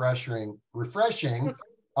is refreshing.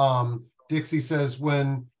 Dixie says,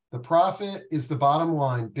 when the profit is the bottom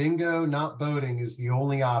line, bingo, not boating is the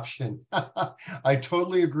only option. I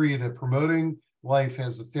totally agree that promoting life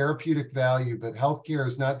has a therapeutic value, but healthcare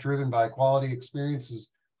is not driven by quality experiences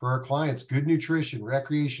for our clients. Good nutrition,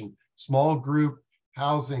 recreation, small group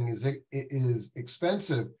housing is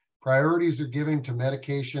expensive. Priorities are given to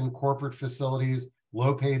medication, corporate facilities,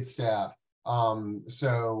 low-paid staff. It's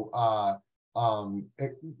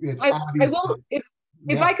obvious.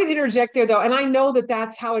 If I could interject there, though, and I know that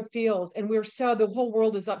that's how it feels, and the whole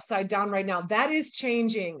world is upside down right now. That is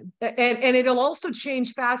changing, and it'll also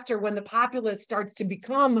change faster when the populace starts to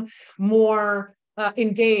become more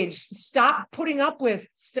engaged. Stop putting up with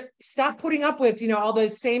all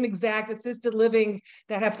those same exact assisted livings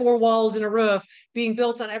that have 4 walls and a roof being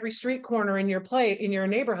built on every street corner in your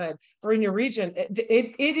neighborhood or in your region.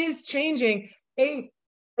 It is changing.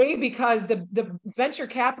 Because the venture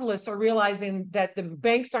capitalists are realizing that the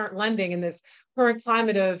banks aren't lending in this current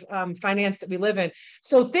climate of finance that we live in.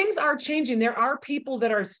 So things are changing. There are people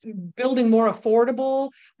that are building more affordable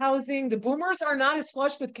housing. The boomers are not as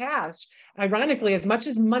flush with cash. Ironically, as much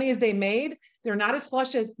as money as they made, they're not as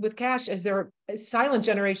flush with cash as their silent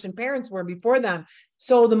generation parents were before them.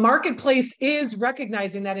 So the marketplace is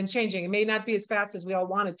recognizing that and changing. It may not be as fast as we all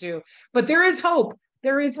want it to, but there is hope.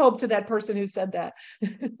 There is hope to that person who said that.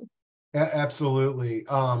 Absolutely.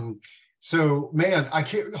 So man, I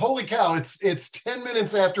can't, holy cow, it's 10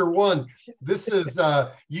 minutes after 1. This is,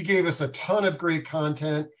 you gave us a ton of great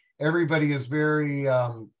content. Everybody is very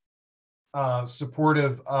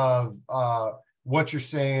supportive of what you're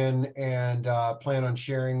saying and plan on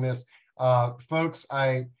sharing this. Folks,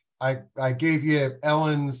 I gave you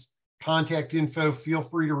Ellen's contact info. Feel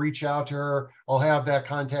free to reach out to her. I'll have that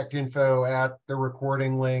contact info at the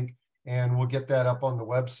recording link and we'll get that up on the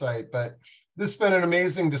website. But this has been an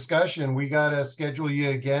amazing discussion. We got to schedule you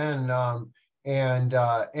again.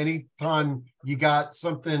 Anytime you got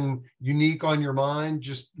something unique on your mind,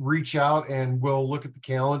 just reach out and we'll look at the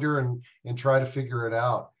calendar and try to figure it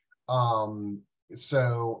out.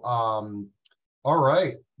 All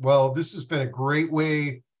right. Well, this has been a great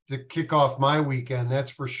way to kick off my weekend,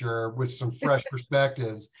 that's for sure, with some fresh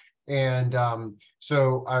perspectives. And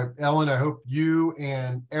so, Ellen, I hope you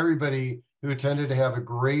and everybody who attended to have a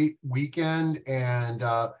great weekend. And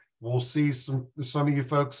we'll see some of you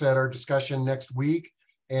folks at our discussion next week.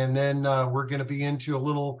 And then we're going to be into a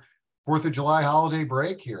little 4th of July holiday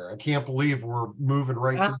break here. I can't believe we're moving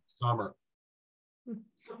right through the summer.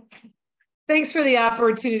 Thanks for the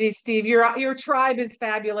opportunity, Steve. Your tribe is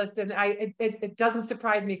fabulous, and it doesn't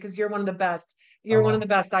surprise me because you're one of the best. You're one of the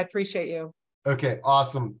best. I appreciate you. Okay,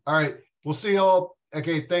 awesome. All right, we'll see y'all.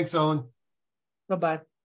 Okay, thanks, Ellen. Bye-bye.